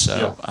it.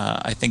 So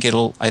I think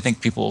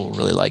people will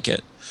really like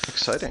it.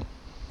 Exciting.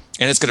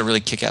 And it's got a really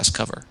kick-ass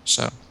cover.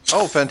 So.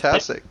 Oh,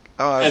 fantastic!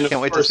 Oh, I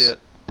can't wait to see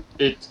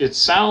it. It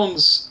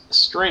sounds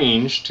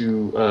strange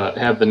to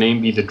have the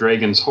name be The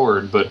Dragon's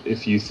Hoard, but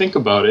if you think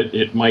about it,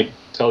 it might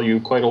tell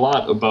you quite a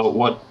lot about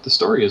what the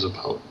story is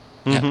about.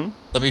 Mm-hmm.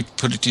 Let me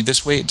put it to you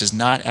this way: it does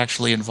not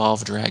actually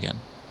involve a dragon.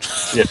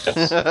 Yes.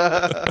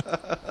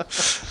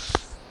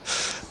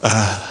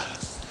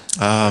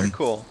 Very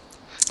cool.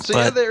 So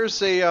but-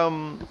 there's a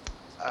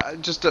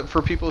just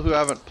for people who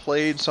haven't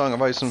played Song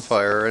of Ice and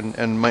Fire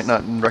and might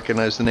not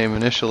recognize the name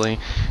initially,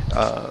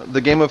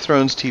 the Game of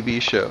Thrones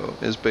TV show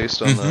is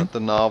based on the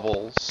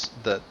novels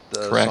that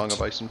the Correct. Song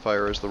of Ice and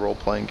Fire is the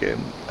role-playing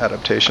game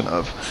adaptation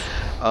of.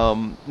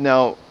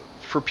 Now,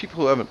 for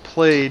people who haven't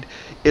played,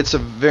 it's a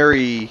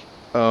very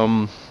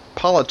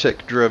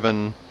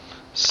politic-driven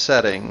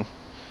setting.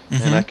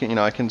 And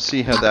I can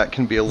see how that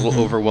can be a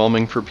little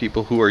overwhelming for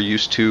people who are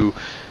used to,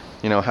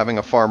 having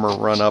a farmer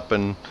run up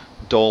and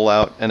dole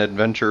out an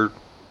adventure,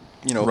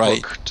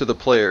 Right. book to the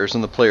players,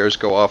 and the players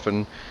go off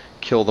and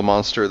kill the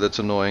monster that's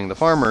annoying the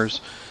farmers.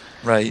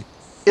 Right.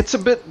 It's a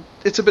bit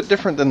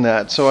different than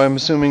that. So I'm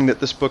assuming that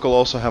this book will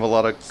also have a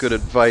lot of good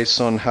advice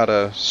on how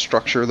to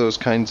structure those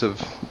kinds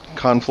of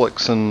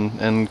conflicts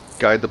and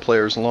guide the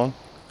players along.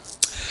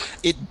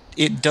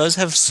 It does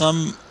have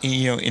some,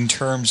 in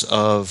terms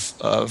of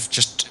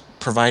just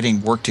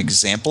providing worked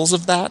examples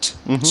of that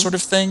sort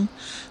of thing.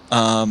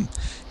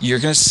 You're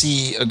going to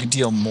see a good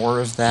deal more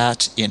of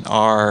that in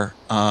our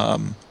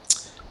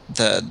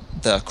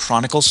the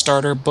Chronicle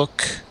Starter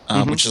book,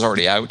 which is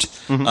already out,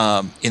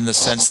 in the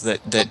sense that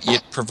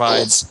it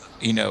provides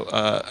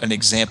an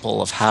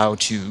example of how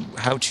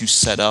to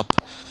set up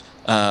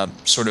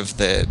sort of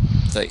the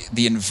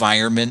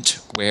environment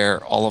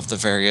where all of the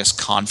various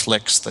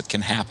conflicts that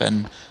can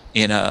happen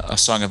in a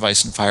Song of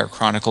Ice and Fire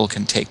Chronicle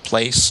can take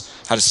place,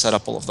 how to set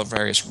up all of the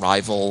various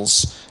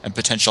rivals and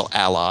potential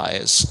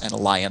allies and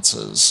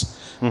alliances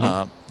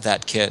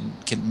that can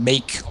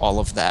make all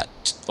of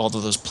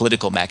those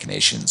political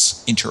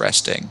machinations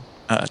interesting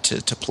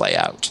to play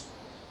out.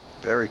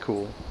 Very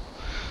cool.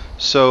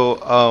 So,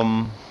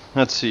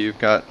 let's see, you've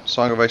got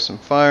Song of Ice and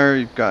Fire,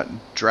 you've got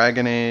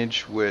Dragon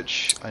Age,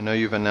 which I know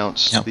you've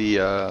announced the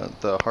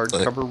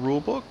hardcover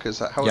rulebook. Is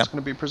that how it's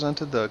going to be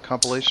presented, the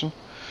compilation?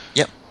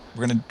 Yep.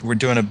 We're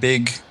doing a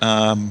big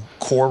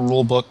core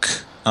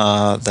rulebook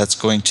that's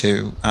going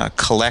to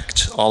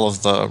collect all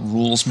of the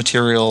rules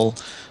material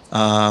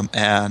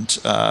and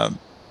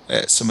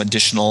some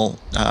additional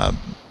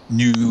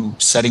new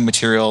setting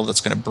material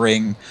that's going to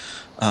bring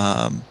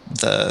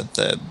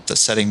the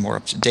setting more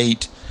up to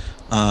date.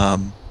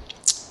 All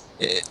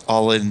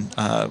in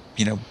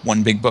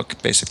one big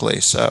book basically.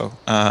 So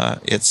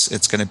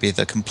it's going to be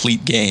the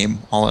complete game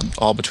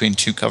all between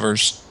two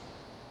covers.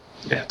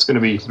 Yeah, it's going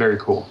to be very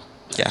cool.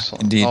 Yeah,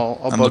 Excellent. indeed.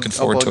 I'm looking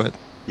forward to it.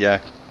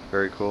 Yeah,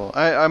 very cool.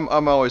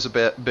 I'm always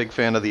a big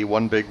fan of the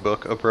one big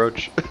book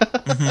approach.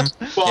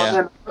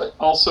 Well, and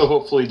also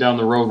hopefully down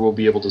the road we'll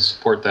be able to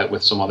support that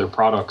with some other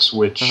products,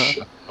 which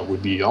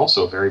would be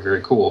also very,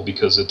 very cool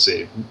because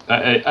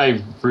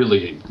I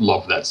really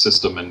love that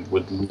system and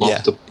would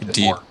love to play it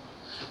more.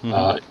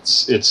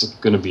 It's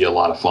going to be a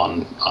lot of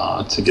fun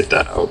to get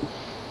that out.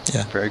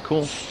 Yeah, very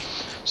cool.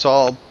 So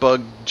I'll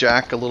bug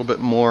Jack a little bit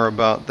more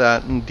about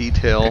that in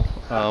detail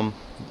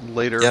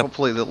later. Yep.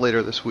 Hopefully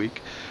later this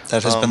week.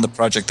 That has been the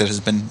project that has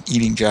been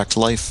eating Jack's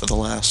life for the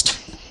last.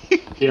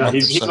 Yeah,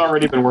 he's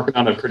already been working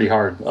on it pretty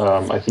hard.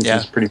 I think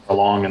he's pretty far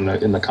along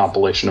in the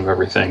compilation of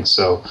everything.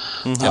 So,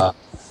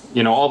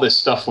 all this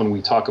stuff when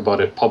we talk about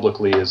it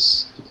publicly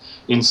is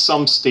in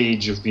some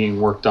stage of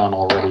being worked on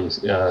already,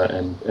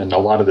 and a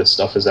lot of this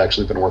stuff has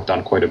actually been worked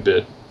on quite a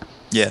bit.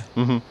 Yeah.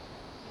 Mm-hmm.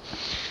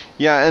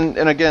 Yeah, and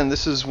again,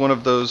 this is one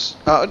of those.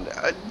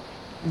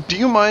 Do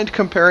you mind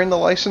comparing the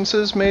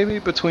licenses maybe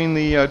between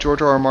the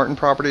George R.R. Martin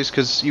properties?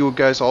 Because you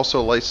guys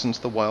also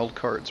licensed the Wild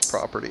Cards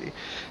property,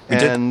 we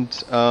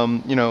did.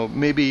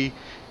 Maybe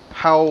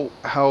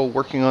how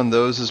working on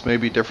those is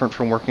maybe different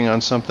from working on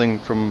something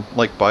from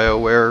like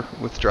BioWare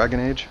with Dragon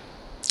Age.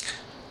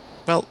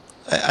 Well,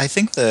 I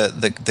think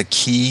the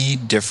key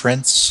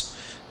difference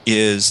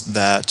is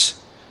that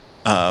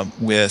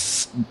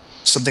with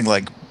something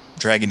like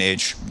Dragon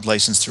Age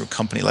licensed through a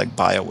company like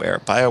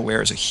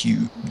BioWare is a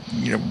huge,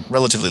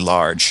 relatively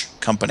large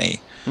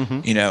company,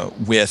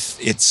 with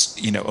its,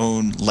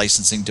 own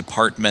licensing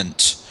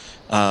department,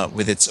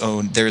 with its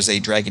own, there's a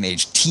Dragon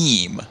Age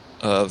team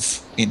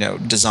of,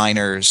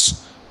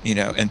 designers,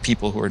 and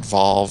people who are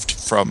involved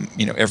from,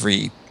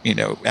 every,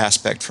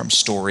 aspect from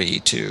story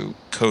to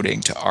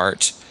coding to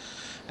art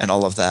and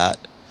all of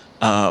that.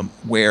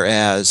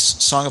 Whereas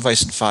Song of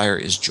Ice and Fire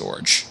is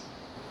George.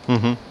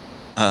 Mm-hmm.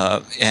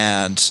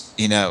 And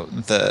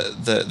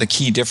the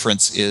key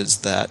difference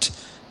is that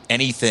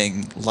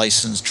anything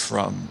licensed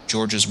from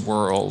George's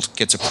world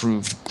gets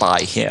approved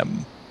by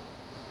him.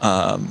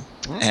 And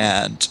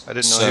I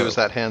didn't know he was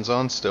that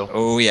hands-on still.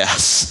 Oh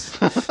yes,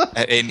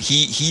 and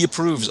he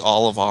approves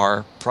all of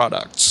our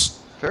products.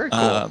 Very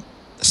cool.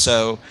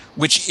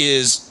 Which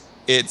is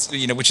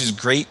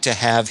great to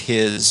have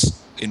his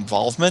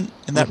involvement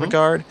in that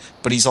regard,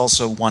 but he's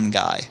also one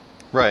guy.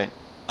 Right.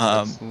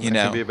 It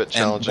can be a bit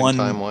challenging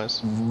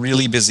time-wise.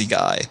 Really busy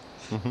guy.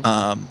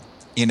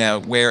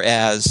 Mm-hmm.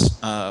 Whereas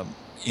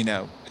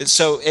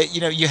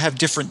you have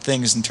different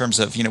things in terms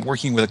of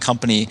working with a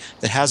company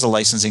that has a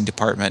licensing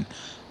department.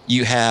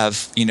 You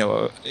have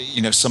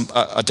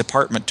a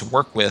department to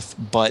work with,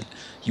 but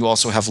you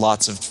also have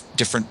lots of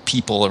different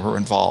people who are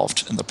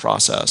involved in the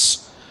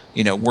process.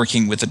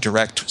 Working with a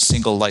direct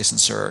single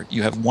licensor,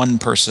 you have one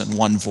person,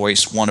 one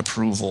voice, one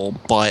approval,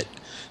 but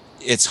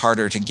it's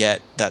harder to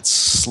get that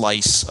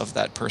slice of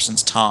that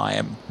person's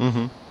time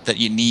that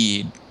you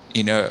need,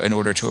 in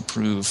order to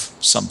approve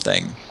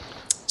something.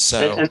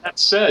 So, and that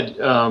said,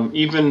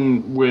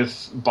 even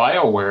with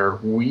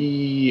BioWare,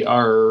 we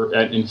are,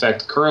 in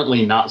fact,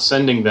 currently not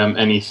sending them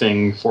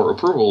anything for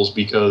approvals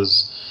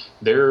because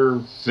they're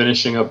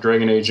finishing up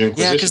Dragon Age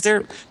Inquisition. Yeah, because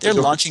they're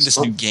launching this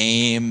new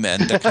game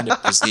and they're kind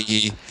of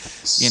busy.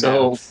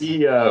 So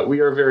we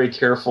are very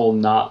careful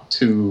not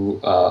to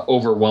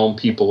overwhelm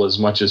people as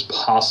much as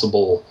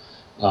possible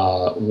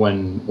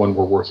when we're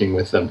working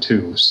with them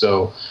too.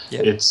 So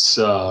it's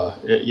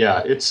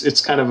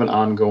kind of an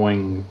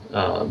ongoing.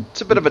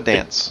 It's a bit of a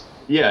dance.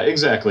 Yeah,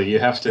 exactly. You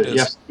have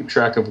to keep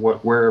track of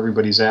where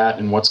everybody's at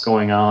and what's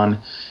going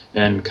on,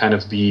 and kind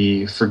of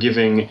be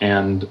forgiving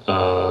and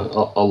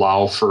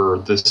allow for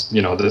this,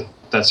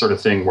 that sort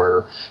of thing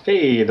where,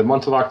 hey, the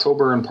month of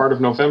October and part of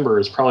November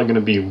is probably going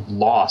to be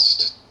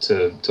lost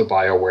to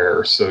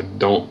BioWare, so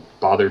don't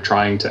bother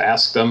trying to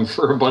ask them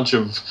for a bunch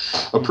of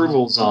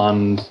approvals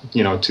on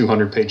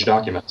 200-page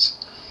documents.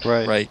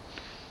 Right.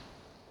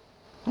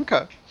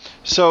 Okay.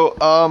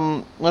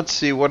 So let's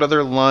see, what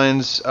other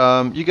lines?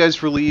 You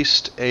guys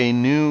released a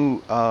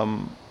new.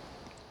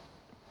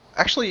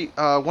 Actually,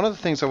 one of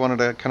the things I wanted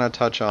to kind of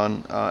touch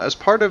on, as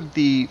part of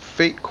the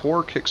Fate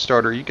Core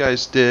Kickstarter, you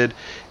guys did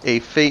a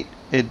Fate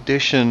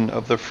edition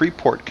of the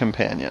Freeport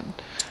Companion.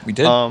 We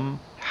did.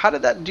 How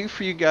did that do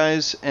for you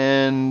guys,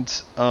 and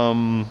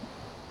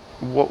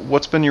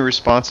what's been your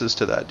responses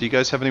to that? Do you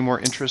guys have any more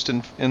interest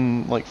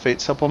in like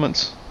Fate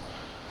supplements?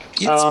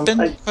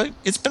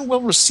 It's been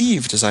well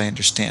received, as I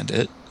understand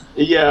it.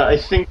 Yeah, I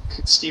think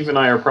Steve and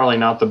I are probably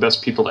not the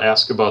best people to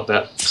ask about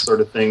that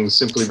sort of thing,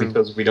 simply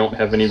because we don't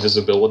have any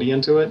visibility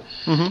into it.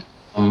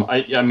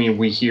 I mean,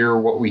 we hear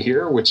what we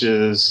hear, which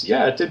is,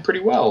 it did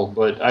pretty well,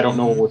 but I don't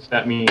know if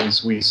that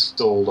means we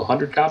sold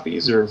 100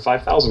 copies or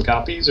 5,000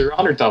 copies or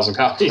 100,000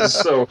 copies.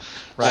 So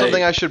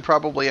something I should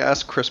probably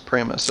ask Chris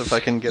Pramus if I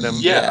can get him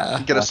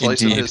get a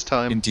slice of his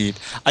time. Indeed.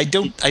 I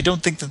don't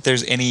think that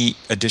there's any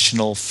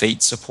additional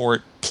Fate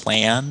support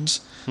planned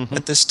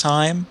at this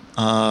time.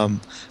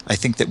 I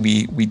think that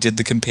we did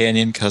the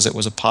companion because it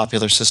was a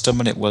popular system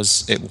and it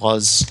was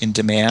in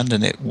demand,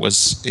 and it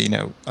was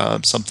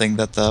something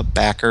that the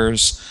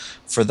backers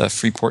for the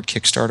Freeport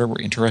Kickstarter were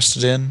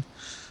interested in.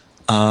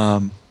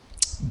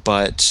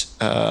 But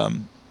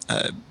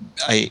I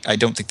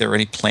don't think there are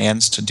any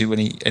plans to do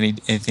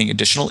anything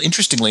additional.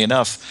 Interestingly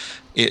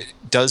enough, it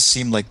does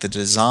seem like the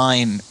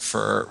design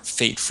for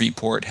Fate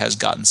Freeport has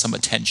gotten some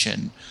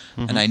attention,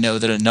 and I know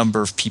that a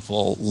number of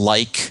people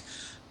like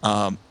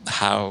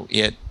how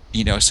it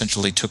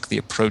essentially took the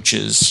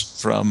approaches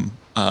from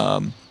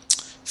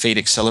Fate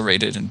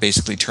Accelerated and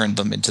basically turned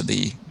them into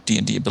the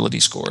D&D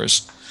ability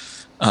scores.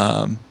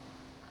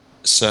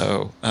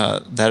 So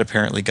that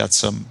apparently got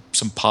some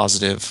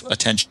positive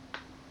attention,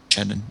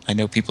 and I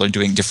know people are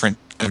doing different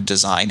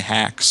design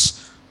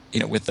hacks,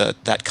 with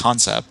that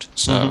concept.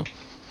 So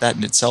that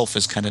in itself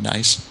is kind of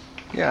nice.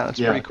 Yeah, that's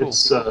pretty cool.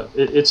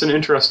 It's an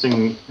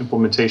interesting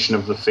implementation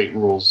of the Fate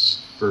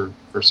rules for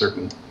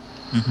certain.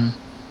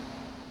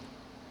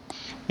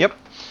 Yep.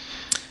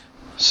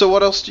 So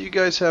what else do you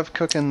guys have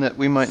cooking that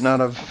we might not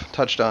have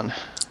touched on?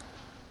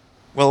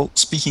 Well,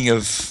 speaking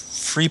of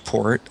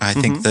Freeport, I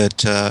think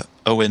that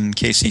Owen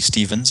Casey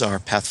Stevens, our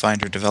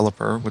Pathfinder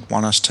developer, would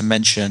want us to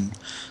mention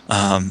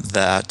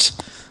that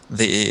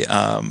the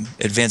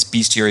Advanced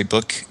Bestiary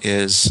book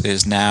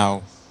is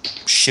now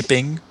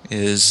shipping.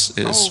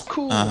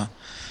 Cool! I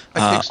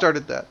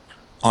kickstarted that.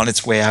 On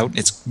its way out.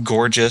 It's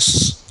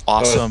gorgeous,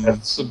 awesome.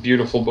 That's a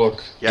beautiful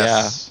book.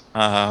 Yes.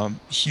 Yeah.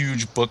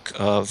 Huge book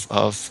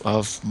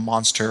of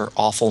monster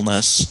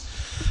awfulness.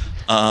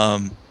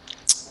 And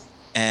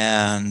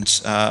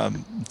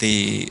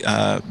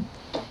the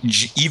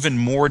even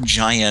more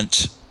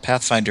giant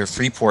Pathfinder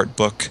Freeport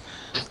book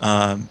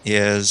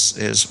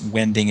is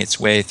wending its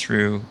way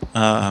through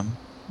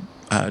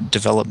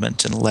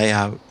development and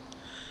layout,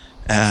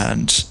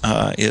 and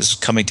is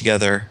coming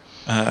together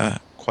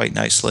quite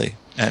nicely,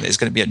 and is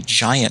going to be a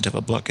giant of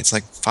a book. It's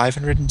like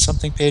 500 and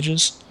something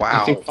pages.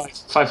 Wow. I think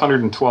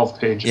 512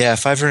 pages. Yeah,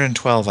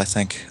 512, I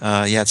think.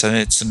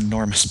 It's an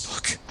enormous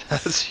book.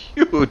 That's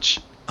huge.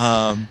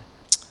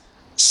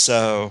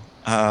 So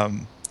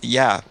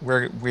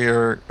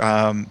we're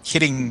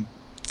hitting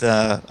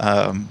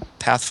the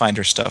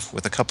Pathfinder stuff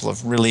with a couple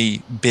of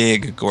really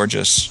big,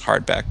 gorgeous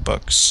hardback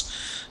books.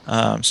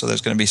 So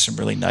there's going to be some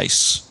really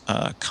nice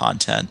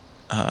content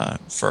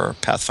for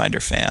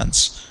Pathfinder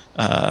fans,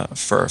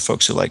 for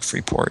folks who like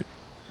Freeport.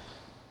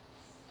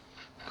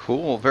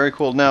 Cool, very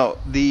cool. Now,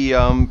 the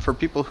for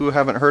people who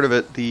haven't heard of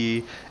it,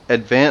 the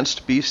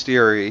Advanced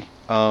Bestiary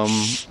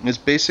is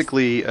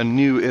basically a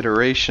new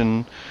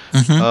iteration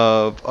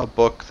of a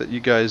book that you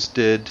guys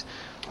did.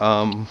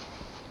 I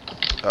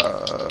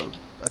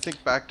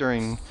think back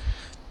in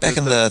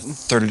the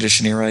third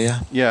edition era,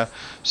 yeah. Yeah,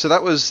 so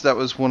that was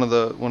one of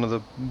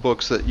the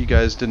books that you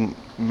guys didn't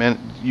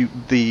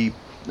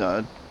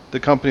the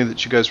company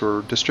that you guys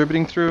were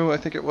distributing through, I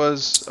think it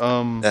was.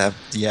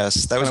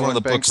 Yes, that was one of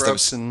the books that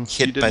was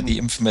hit by the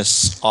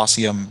infamous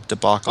Ossium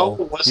debacle.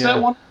 Oh, was that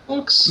one of the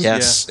books?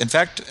 Yes. Yeah. In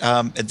fact,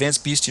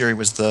 Advanced Bestiary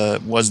was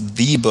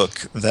the book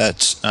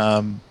that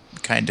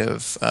kind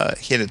of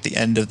hit at the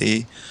end of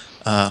the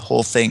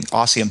whole thing,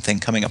 Ossium thing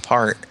coming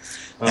apart.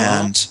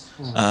 And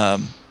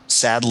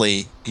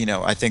sadly,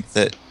 I think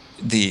that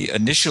the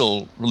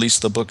initial release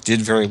of the book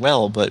did very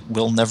well, but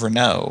we'll never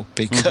know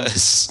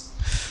because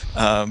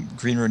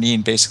Green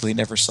Ronin basically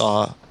never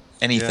saw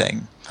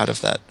anything out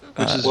of that.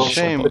 Which is a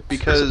shame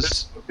because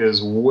this book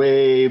is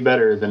way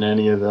better than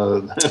any of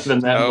than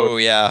that book. Oh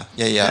yeah.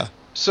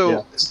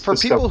 So for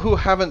people who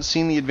haven't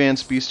seen the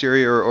Advanced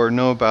Bestiary or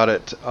know about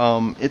it,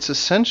 it's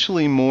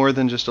essentially more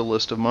than just a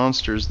list of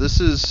monsters. This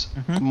is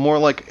more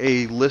like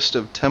a list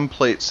of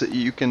templates that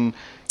you can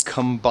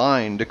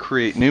combine to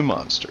create new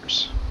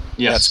monsters.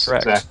 Yes, that's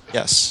correct. Exactly.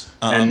 Yes,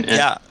 and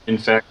in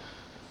fact,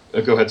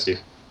 go ahead, Steve.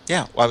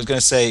 Yeah, well, I was going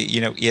to say,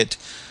 it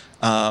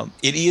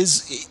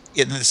is,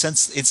 in the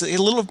sense, it's a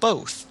little of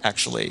both,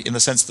 actually, in the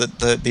sense that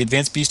the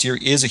Advanced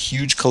Bestiary is a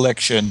huge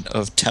collection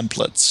of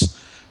templates,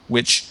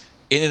 which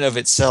in and of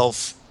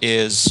itself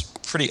is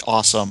pretty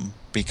awesome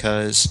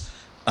because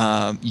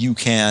you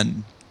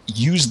can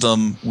use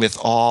them with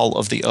all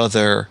of the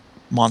other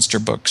monster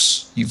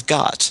books you've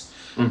got.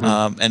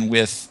 And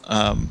with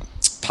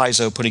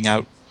Paizo putting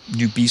out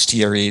new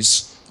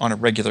bestiaries on a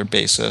regular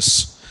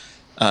basis,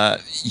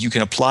 you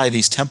can apply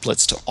these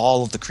templates to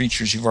all of the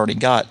creatures you've already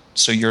got.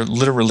 So you're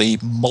literally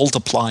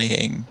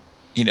multiplying,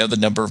 the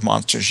number of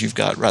monsters you've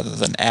got rather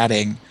than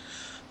adding.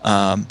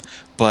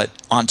 But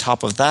on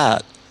top of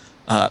that,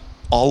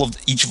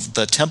 each of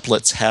the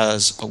templates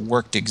has a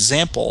worked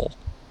example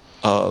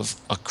of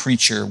a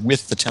creature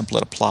with the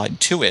template applied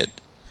to it.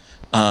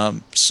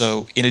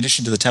 So in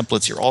addition to the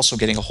templates, you're also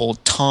getting a whole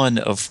ton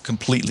of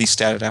completely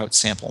statted out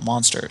sample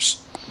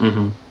monsters.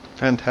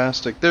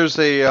 Fantastic. There's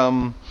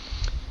a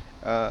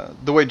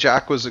the way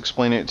Jack was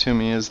explaining it to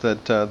me is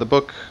that the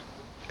book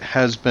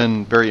has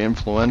been very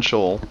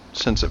influential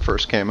since it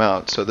first came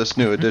out. So this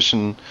new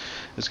edition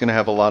is going to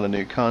have a lot of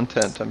new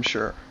content, I'm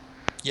sure.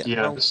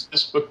 Yeah,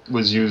 this book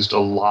was used a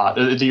lot.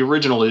 The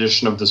original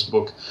edition of this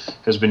book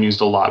has been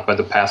used a lot by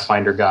the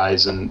Pathfinder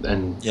guys, and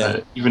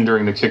even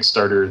during the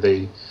Kickstarter,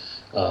 they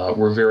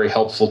were very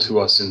helpful to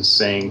us in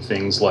saying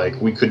things like,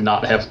 we could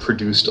not have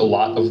produced a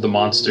lot of the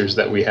monsters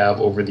that we have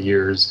over the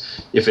years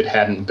if it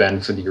hadn't been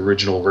for the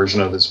original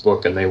version of this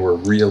book, and they were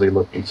really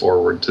looking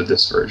forward to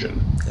this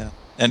version. Yeah,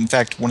 and in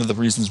fact, one of the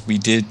reasons we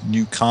did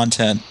new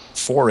content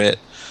for it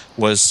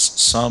was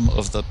some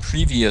of the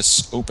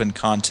previous open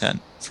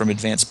content from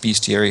Advanced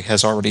Bestiary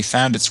has already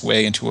found its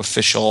way into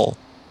official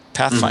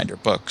Pathfinder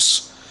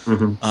books.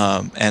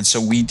 And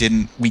so we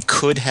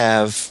could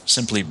have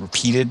simply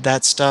repeated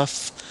that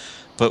stuff,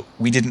 but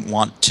we didn't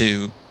want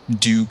to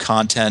do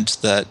content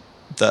that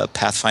the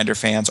Pathfinder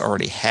fans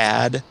already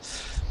had.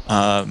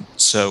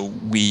 So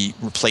we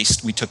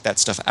took that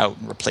stuff out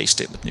and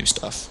replaced it with new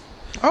stuff.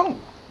 Oh,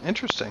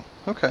 interesting.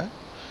 Okay.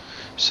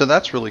 So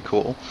that's really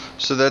cool.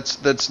 So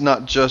that's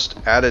not just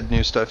added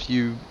new stuff.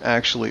 You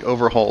actually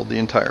overhauled the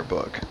entire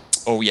book.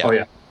 Oh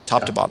yeah.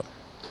 Top to bottom.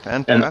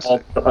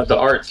 Fantastic. And the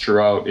art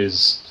throughout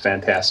is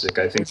fantastic.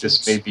 I think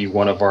this may be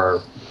one of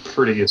our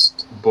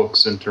prettiest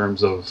books in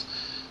terms of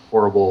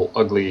horrible,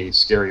 ugly,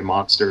 scary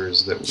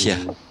monsters that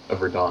we've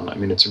ever done. I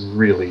mean, it's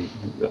really...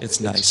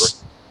 It's nice.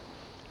 Great.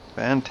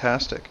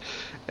 Fantastic.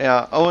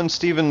 Yeah, Owen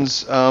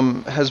Stevens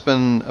has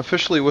been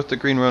officially with the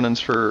Green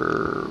Ronins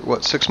for,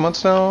 6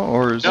 months now?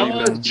 Or is he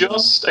been...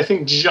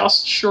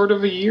 just short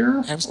of a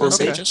year. I was going to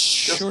say just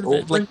short of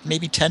it, like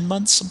maybe 10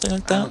 months, something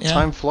like that.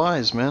 Time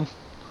flies, man.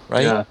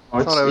 Right? Yeah.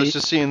 I thought I was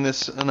just seeing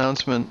this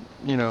announcement,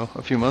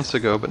 a few months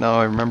ago, but now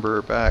I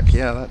remember back.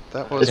 Yeah,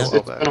 that was a while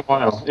back. It's been a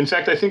while. In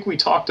fact, I think we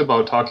talked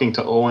about talking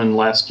to Owen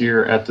last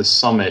year at the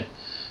summit,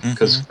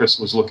 because Chris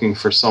was looking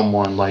for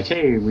someone like,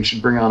 hey, we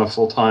should bring on a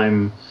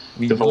full-time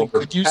developer.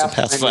 We could use a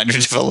Pathfinder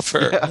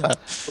developer. Yeah.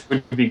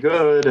 It would be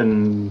good,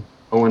 and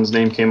Owen's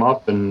name came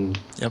up, and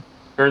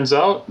turns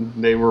out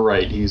they were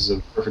right. He's a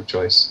perfect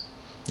choice.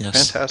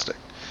 Yes. Fantastic.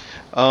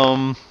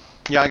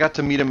 I got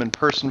to meet him in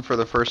person for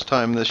the first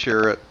time this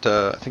year at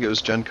I think it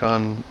was Gen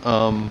Con,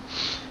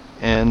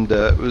 and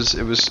it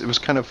was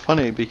kind of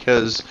funny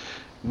because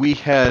we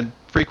had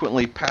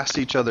frequently passed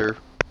each other,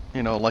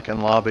 like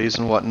in lobbies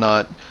and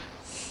whatnot,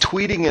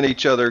 tweeting at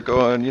each other,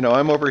 going,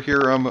 I'm over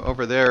here, I'm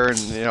over there, and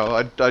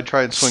I'd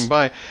try and swing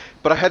by,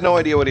 but I had no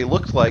idea what he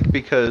looked like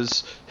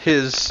because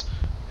his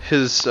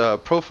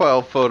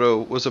profile photo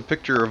was a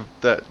picture of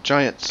that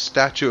giant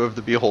statue of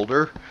the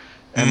Beholder,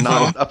 and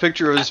not a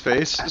picture of his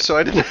face, so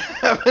I didn't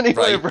have any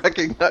way of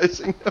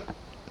recognizing him.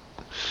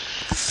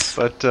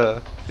 But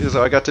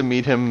so I got to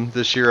meet him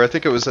this year. I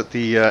think it was at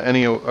the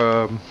Any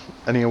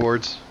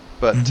Awards.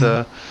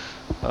 But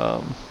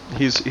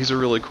he's a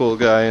really cool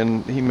guy,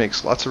 and he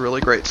makes lots of really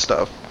great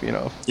stuff.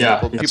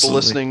 Yeah, people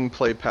listening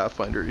play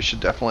Pathfinder. You should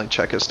definitely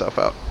check his stuff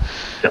out.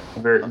 Yeah,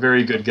 very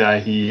very good guy.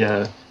 He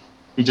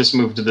just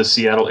moved to the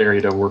Seattle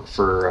area to work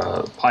for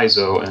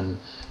Paizo, and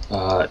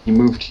he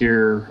moved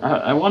here.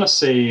 I want to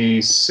say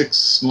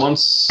 6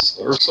 months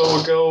or so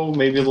ago,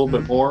 maybe a little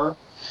bit more.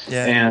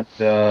 Yeah.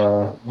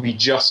 And we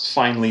just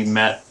finally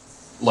met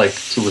like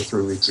 2 or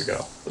 3 weeks ago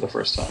for the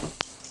first time.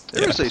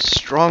 There is a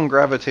strong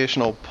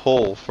gravitational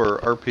pull for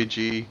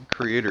RPG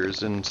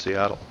creators in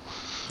Seattle.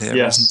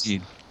 Yes,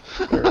 indeed.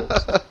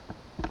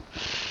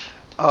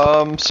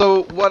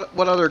 So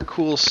what other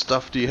cool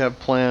stuff do you have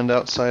planned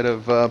outside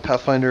of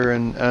Pathfinder,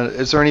 and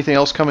is there anything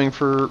else coming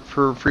for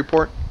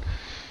Freeport?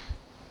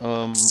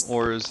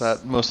 Or is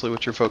that mostly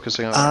what you're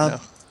focusing on right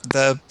now?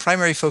 The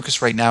primary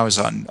focus right now is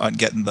on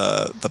getting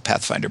the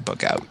Pathfinder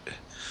book out.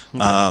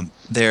 Okay.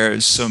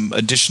 There's some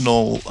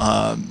additional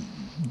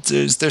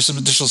there's some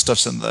additional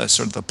stuff in the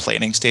sort of the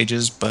planning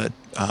stages, but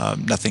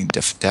nothing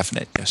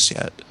definite just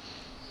yet.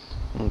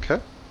 Okay.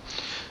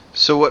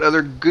 So what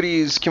other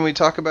goodies can we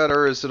talk about,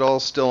 or is it all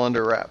still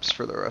under wraps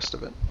for the rest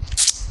of it?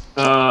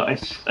 I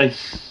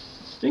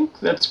think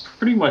that's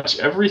pretty much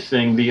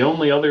everything. The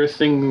only other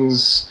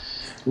things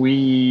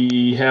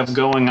we have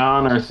going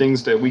on are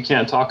things that we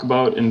can't talk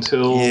about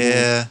until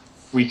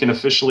we can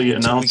officially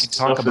announce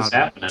stuff is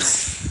happening.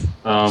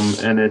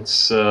 And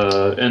it's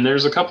and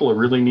there's a couple of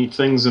really neat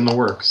things in the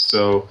works.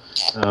 So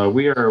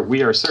we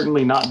are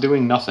certainly not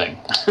doing nothing.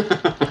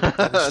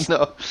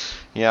 No,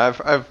 yeah,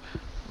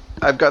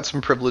 I've got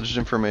some privileged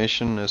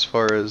information as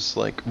far as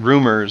like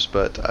rumors,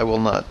 but I will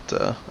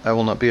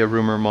not be a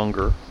rumor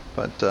monger.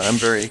 But I'm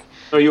very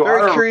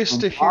curious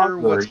to hear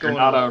what's going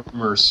on. You're not a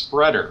rumor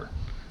spreader.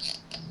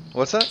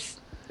 What's that?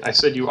 I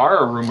said you are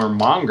a rumor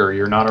monger.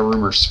 You're not a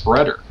rumor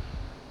spreader.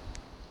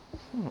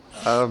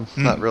 I'm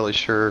not really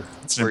sure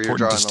where you're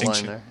drawing the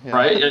line there. Yeah.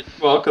 Right?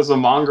 Well, because the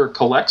monger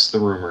collects the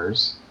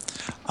rumors.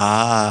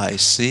 Ah, I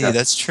see.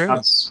 That's true.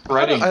 Not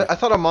spreading. I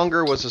thought a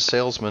monger was a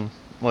salesman,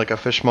 like a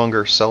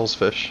fishmonger sells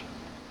fish.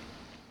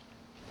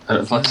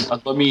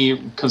 Let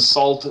me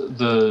consult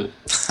the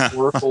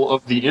oracle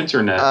of the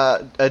internet.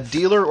 A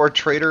dealer or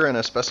trader in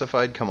a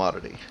specified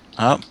commodity.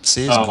 Oh,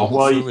 see, his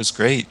crew is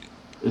great.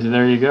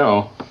 There you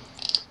go.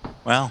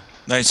 Wow.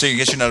 So you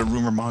guess you're not a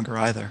rumor monger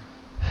either.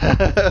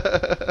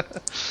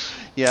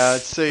 Yeah,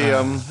 it's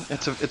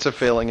a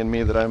failing in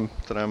me that I'm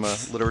a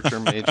literature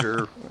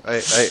major.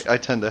 I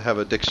tend to have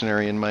a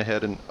dictionary in my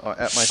head and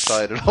at my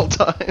side at all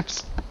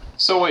times.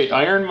 So wait,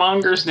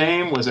 Ironmonger's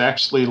name was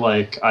actually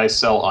like I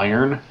sell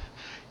iron?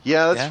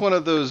 Yeah, that's one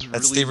of those.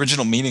 That's the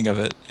original meaning of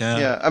it. Yeah.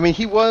 Yeah, I mean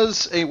he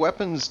was a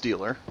weapons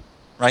dealer.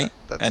 Right.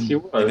 And he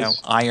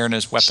was. Iron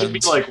is weapons. Should be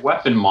like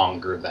weapon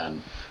monger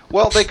then.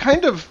 Well, they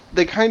kind of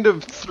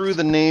threw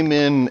the name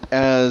in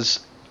as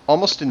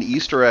almost an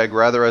Easter egg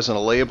rather as a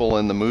label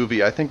in the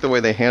movie. I think the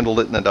way they handled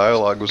it in the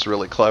dialogue was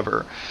really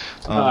clever.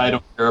 I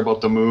don't care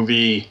about the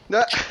movie. In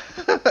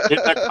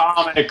the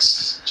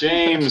comics,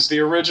 James, the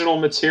original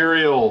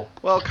material.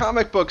 Well,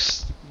 comic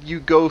books, you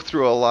go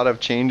through a lot of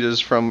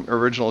changes from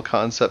original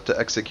concept to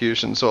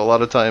execution, so a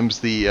lot of times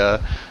the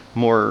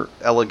more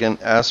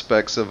elegant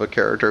aspects of a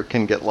character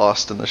can get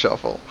lost in the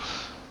shuffle.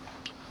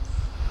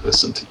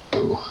 Listen to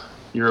you.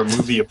 You're a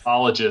movie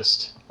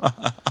apologist.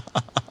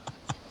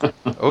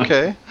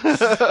 Okay.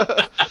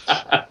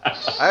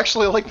 I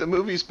actually like the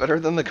movies better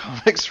than the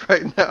comics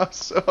right now,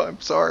 so I'm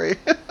sorry.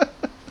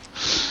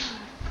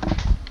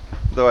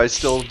 Though I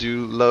still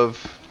do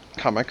love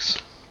comics.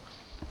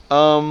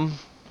 So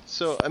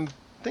I'm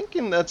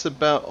thinking that's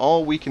about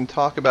all we can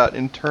talk about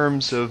in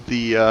terms of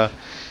the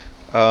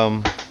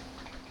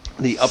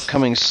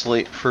upcoming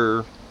slate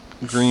for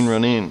Green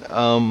Ronin.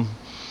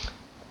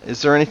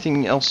 Is there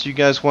anything else you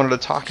guys wanted to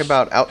talk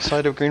about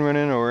outside of Green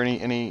Ronin, or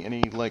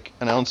any like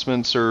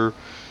announcements or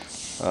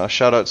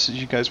shout-outs that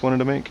you guys wanted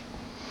to make?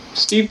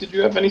 Steve, did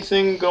you have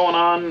anything going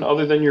on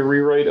other than your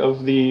rewrite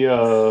of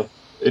the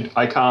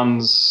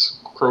Icons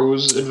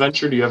Crows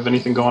adventure? Do you have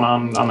anything going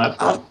on that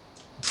front?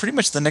 Pretty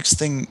much the next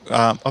thing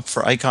up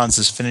for Icons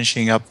is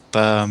finishing up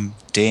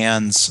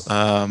Dan's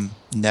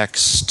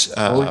next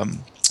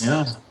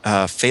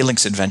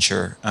Phalanx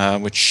adventure,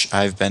 which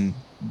I've been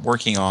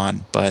working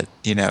on, but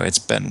it's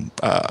been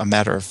a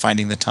matter of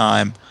finding the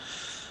time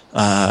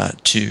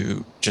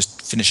to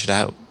just finish it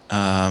out.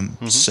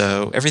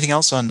 So everything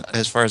else on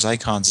as far as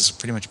Icons is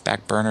pretty much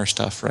back burner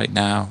stuff right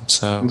now.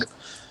 So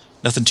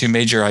nothing too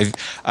major.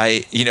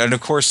 And of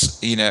course,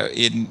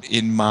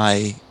 in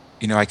my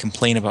I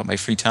complain about my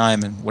free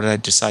time and what I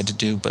decide to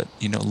do, but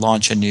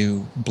launch a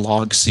new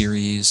blog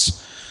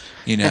series.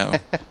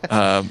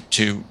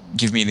 To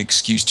give me an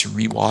excuse to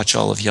rewatch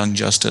all of Young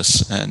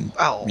Justice, and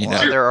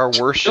there are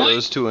worse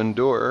shows to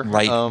endure.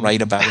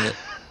 Write about it.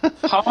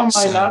 How am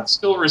I not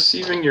still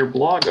receiving your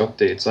blog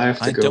updates?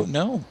 I don't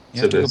know.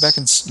 You have to go back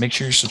and make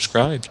sure you're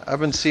subscribed. I've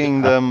been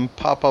seeing them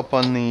pop up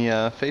on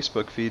the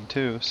Facebook feed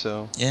too.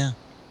 So yeah.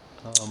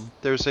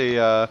 There's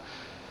a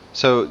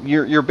so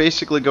you're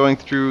basically going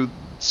through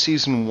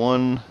season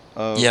 1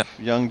 of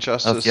Young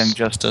Justice. Of Young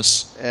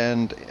Justice.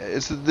 And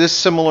is this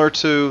similar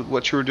to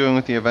what you were doing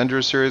with the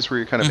Avengers series, where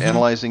you're kind of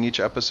analyzing each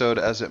episode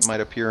as it might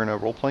appear in a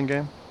role-playing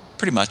game?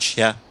 Pretty much,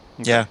 yeah.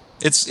 Okay. Yeah.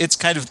 It's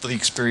kind of the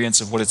experience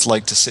of what it's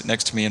like to sit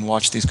next to me and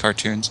watch these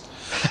cartoons.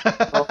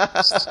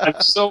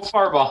 I'm so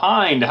far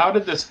behind. How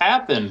did this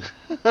happen?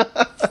 You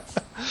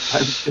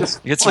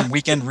get some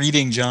weekend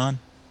reading, John.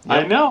 Yep.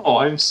 I know.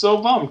 I'm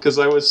so bummed because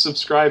I was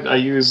subscribed. I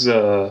use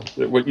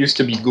what used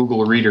to be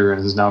Google Reader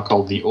and is now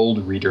called the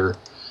Old Reader.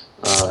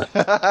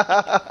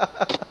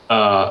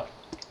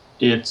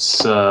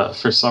 It's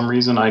for some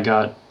reason I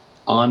got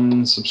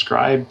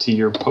unsubscribed to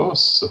your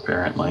posts.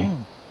 Apparently,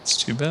 it's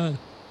too bad.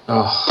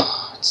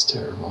 Oh, it's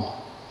terrible.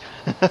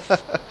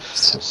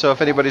 So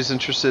if anybody's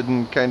interested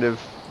in kind of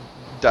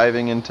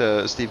diving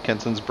into Steve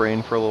Kenson's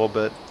brain for a little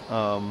bit,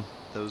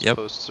 those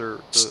posts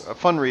are a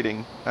fun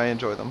reading. I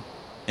enjoy them.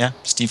 Yeah,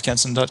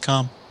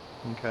 stevekenson.com.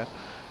 Okay.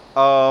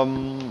 How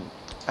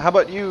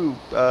about you,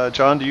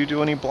 John? Do you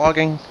do any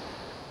blogging?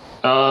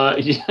 I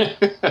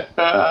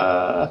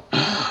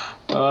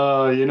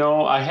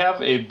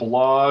have a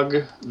blog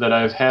that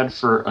I've had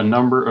for a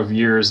number of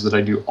years that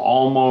I do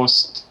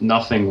almost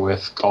nothing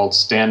with, called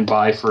Stand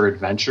By for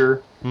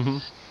Adventure. Mm-hmm.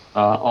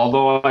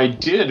 Although I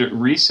did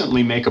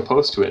recently make a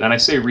post to it, and I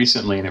say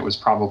recently, and it was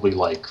probably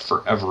like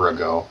forever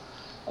ago.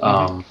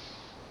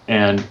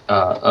 And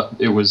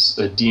it was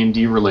a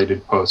D&D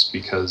related post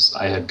because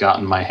I had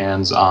gotten my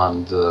hands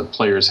on the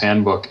Player's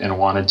Handbook and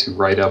wanted to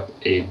write up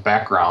a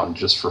background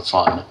just for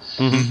fun.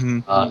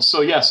 Mm-hmm.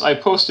 So yes, I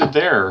posted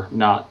there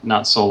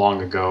not so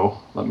long ago.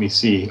 Let me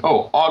see.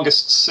 Oh,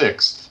 August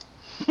 6th.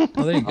 Well,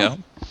 there you go.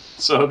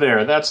 So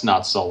that's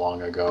not so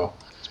long ago.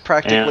 It's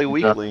practically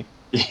weekly.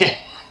 Yeah,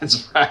 it's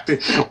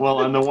practically.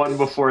 Well, and the one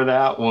before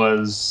that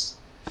was,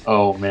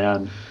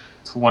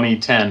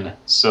 2010.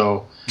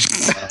 So...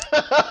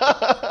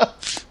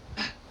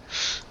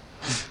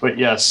 but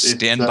yes,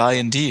 Stand by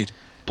indeed.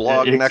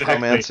 Blog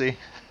necromancy.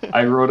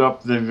 I wrote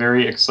up the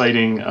very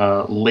exciting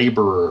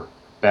laborer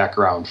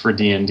background for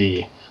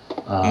D&D,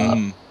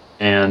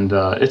 and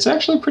it's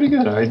actually pretty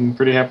good. I'm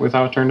pretty happy with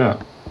how it turned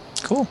out.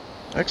 Cool.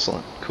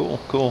 Excellent.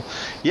 Cool.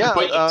 Yeah.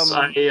 But yes,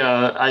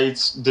 I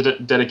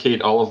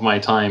dedicate all of my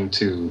time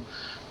to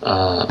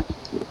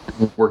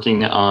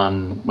working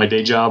on my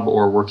day job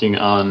or working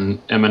on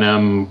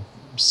M&M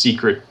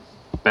secret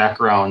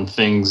background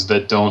things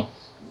that don't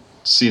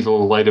see the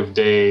light of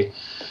day,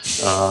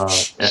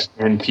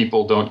 and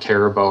people don't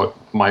care about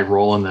my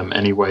role in them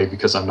anyway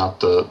because I'm not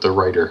the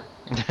writer.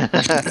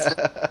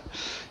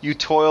 You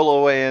toil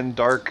away in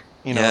dark,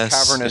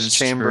 cavernous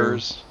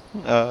chambers,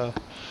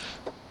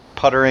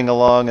 puttering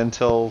along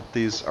until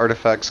these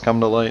artifacts come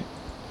to light.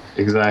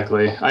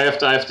 Exactly. I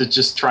have to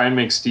just try and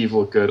make Steve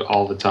look good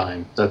all the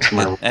time. That's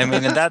my. I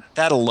mean, and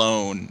that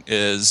alone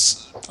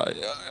is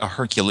a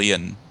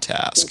Herculean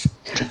task.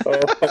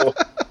 Oh.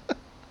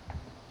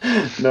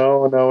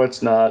 No,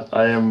 it's not.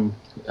 I am.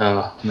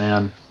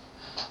 Man,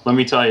 let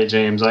me tell you,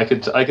 James. I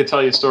could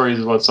tell you stories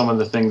about some of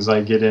the things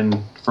I get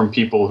in from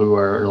people who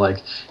are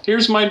like,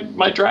 "Here's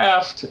my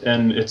draft,"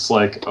 and it's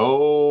like,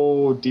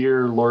 "Oh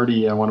dear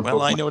lordy, I want to."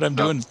 Well, I know what I'm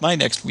doing with my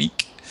next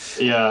week.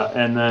 Yeah,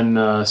 and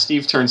then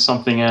Steve turns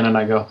something in, and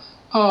I go,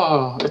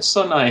 "Oh, it's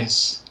so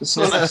nice. It's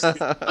so nice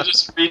to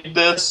just read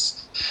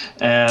this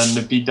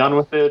and be done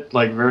with it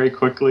like very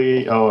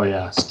quickly." Oh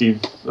yeah,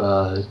 Steve,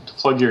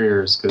 plug your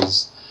ears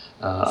because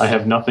I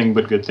have nothing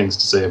but good things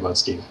to say about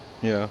Steve.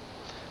 Yeah,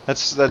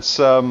 that's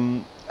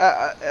and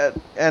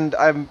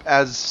I'm,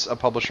 as a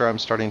publisher, I'm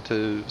starting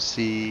to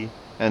see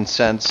and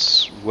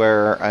sense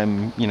where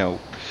I'm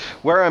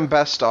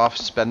best off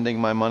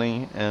spending my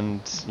money, and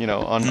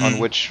on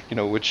which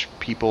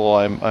people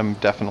I'm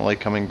definitely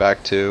coming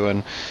back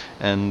to,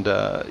 and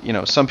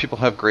some people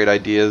have great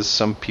ideas,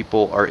 some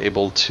people are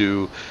able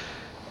to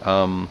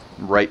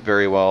write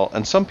very well,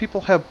 and some people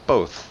have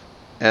both,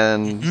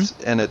 and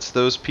it's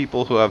those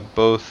people who have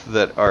both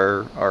that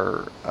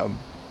are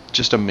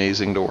just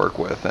amazing to work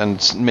with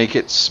and make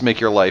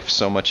your life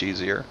so much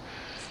easier.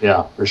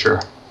 Yeah, for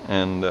sure.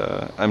 And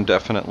I'm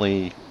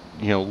definitely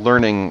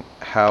learning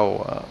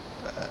how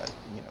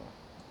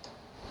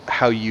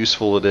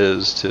useful it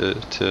is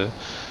to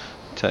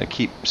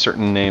keep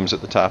certain names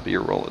at the top of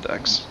your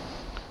Rolodex.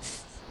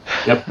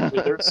 Yep,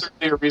 there's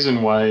certainly a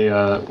reason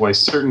why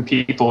certain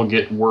people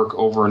get work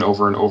over and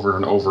over and over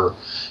and over,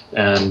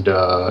 and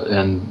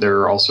there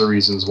are also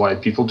reasons why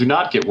people do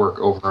not get work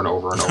over and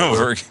over and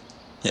over.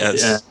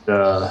 Yes.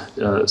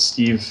 And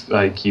Steve,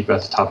 I keep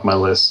at the top of my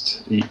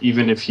list,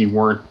 even if he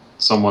weren't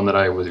someone that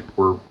I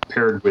were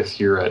paired with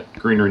here at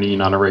Green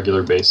Ronin on a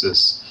regular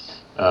basis,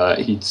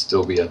 he'd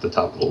still be at the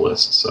top of the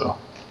list. So,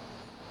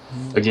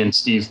 again,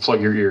 Steve, plug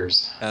your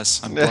ears.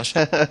 Yes, I'm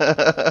blushing.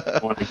 I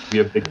want to give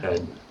you a big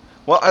head.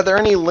 Well, are there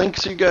any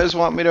links you guys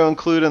want me to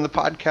include in the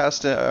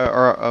podcast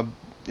or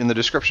in the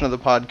description of the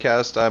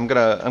podcast? I'm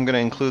gonna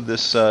include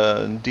this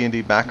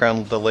D&D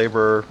background, the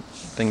labor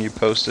thing you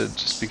posted,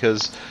 just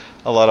because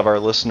a lot of our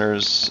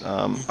listeners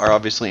are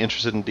obviously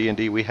interested in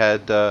D&D. We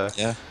had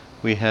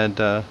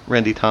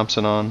Randy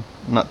Thompson on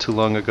not too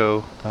long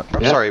ago.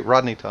 Sorry,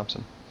 Rodney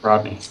Thompson.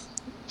 Rodney.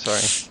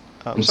 Sorry.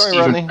 And sorry,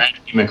 Stephen Rodney.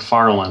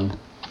 McFarlane.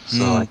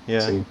 So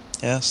yeah.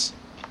 Yes.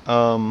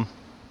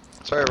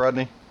 Sorry,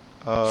 Rodney.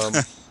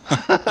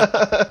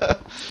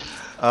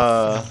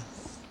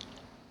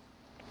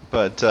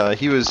 But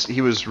he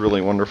was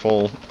really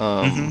wonderful,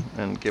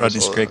 and gave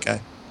Rodney's us a great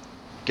guy.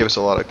 Give us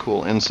a lot of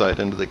cool insight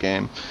into the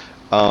game.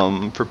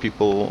 For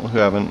people who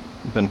haven't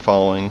been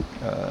following,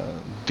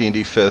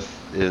 D&D 5th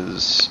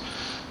is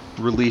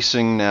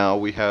releasing now.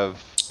 We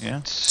have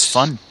it's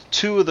fun.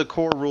 2 of the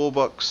core rule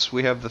books.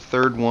 We have the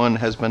third one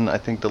has been, I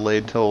think,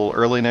 delayed till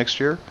early next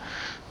year.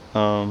 If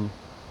I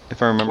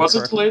remember. Was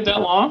it delayed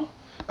that long?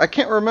 I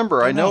can't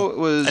remember. I know it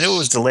was. I know it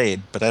was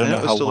delayed, but I don't know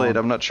how long. It was delayed.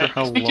 I'm not sure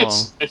how long.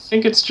 I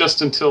think it's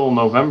just until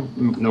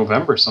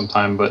November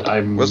sometime. But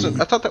Was it?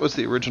 I thought that was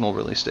the original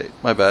release date.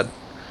 My bad.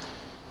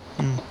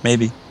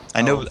 Maybe.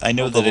 I know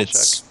that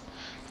it's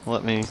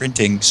Let me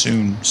printing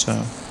soon.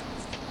 So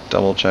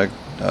double check.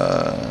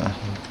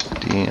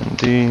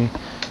 D&D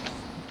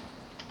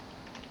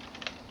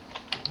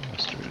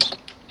Master's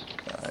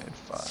Guide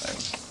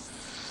 5.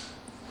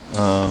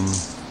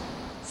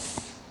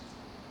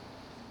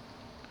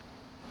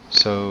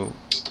 So,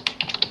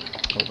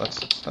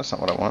 that's not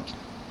what I want.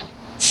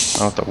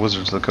 I want the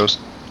Wizards of the Coast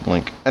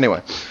link.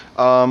 Anyway,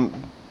 so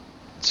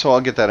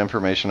I'll get that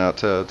information out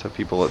to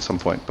people at some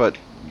point. But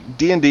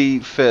D&D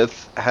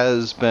 5th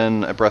has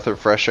been a breath of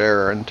fresh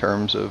air in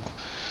terms of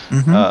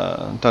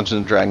Dungeons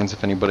and Dragons,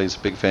 if anybody's a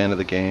big fan of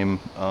the game,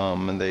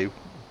 and they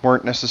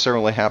weren't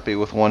necessarily happy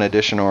with one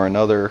edition or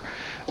another.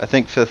 I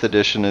think 5th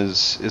edition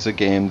is a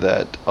game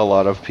that a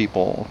lot of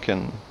people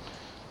can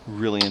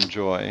really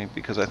enjoy,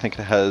 because I think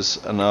it has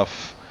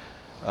enough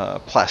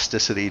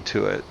plasticity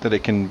to it that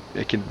it can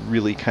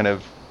really kind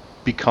of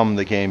become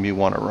the game you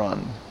want to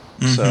run.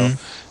 So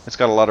it's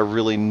got a lot of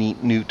really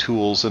neat new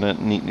tools in it,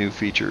 neat new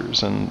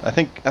features, and I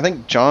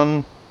think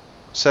John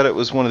said it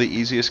was one of the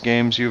easiest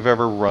games you've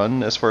ever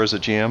run as far as a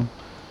GM.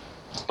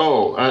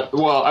 Oh,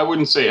 well, I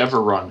wouldn't say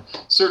ever run.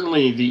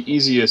 Certainly the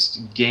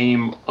easiest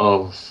game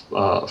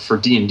for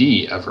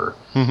D&D ever.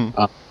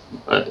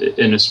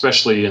 And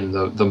especially in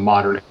the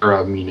modern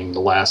era, meaning the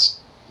last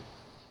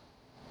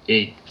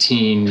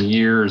 18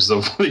 years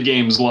of the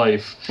game's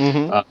life,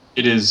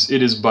 it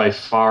is by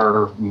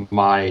far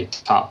my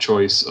top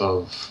choice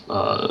of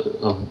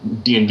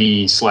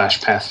D&D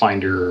 /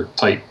 Pathfinder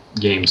type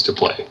games to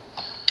play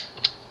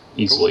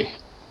easily.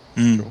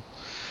 Cool.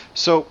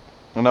 So,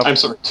 I'm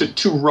sorry,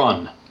 to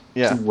run.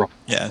 Yeah. To run.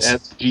 Yes.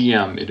 As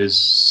GM, it is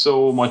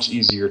so much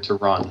easier to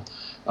run.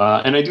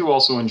 And I do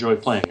also enjoy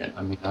playing it.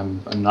 I mean,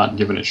 I'm not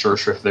giving it short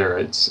shrift there.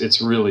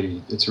 It's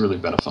really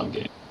been a fun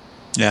game.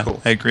 Yeah,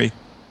 cool. I agree.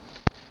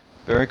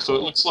 Very cool. So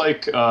it looks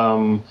like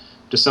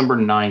December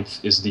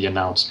 9th is the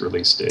announced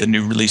release date. The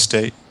new release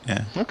date.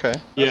 Yeah. Okay.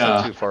 That's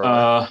not too far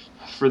away.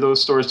 For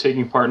those stores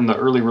taking part in the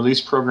early release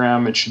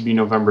program, it should be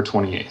November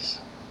 28th.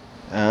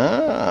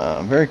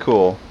 Ah, very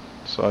cool.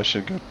 So I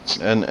should go,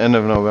 end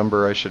of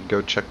November, I should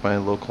go check my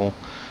local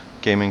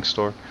gaming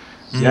store.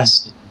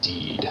 Yes,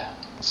 indeed.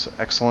 So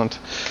excellent.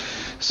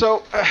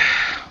 So,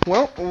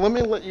 well, let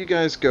me let you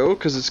guys go,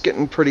 because it's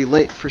getting pretty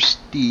late for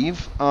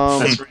Steve.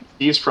 That's right.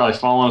 Steve's probably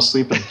falling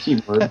asleep at the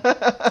keyboard.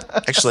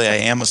 Actually, I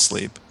am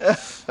asleep.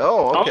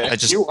 Oh, okay. I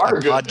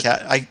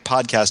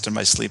podcast in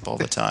my sleep all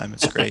the time.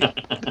 It's great.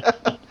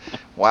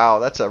 Wow,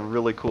 that's a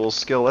really cool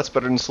skill. That's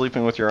better than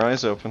sleeping with your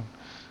eyes open.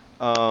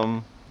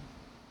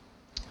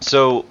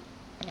 So,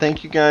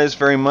 thank you guys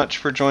very much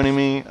for joining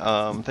me.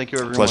 Thank you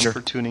everyone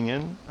for tuning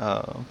in.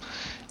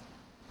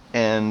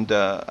 And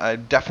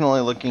I'm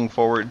definitely looking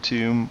forward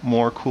to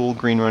more cool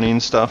Green Running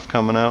stuff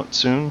coming out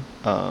soon.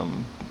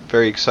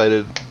 Very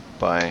excited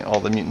by all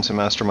the Mutants and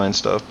Mastermind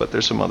stuff, but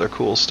there's some other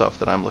cool stuff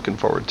that I'm looking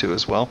forward to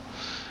as well.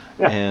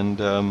 Yeah.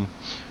 And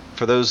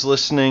for those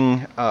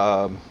listening,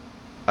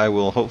 I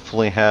will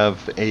hopefully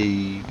have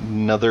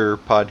another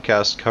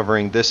podcast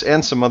covering this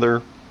and some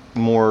other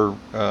more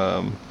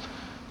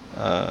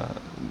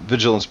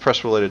Vigilance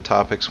Press related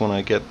topics when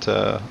I get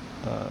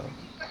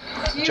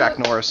Jack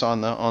Norris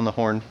on the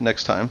horn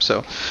next time.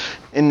 So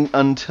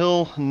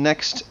until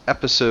next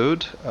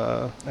episode,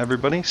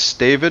 everybody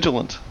stay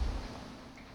vigilant.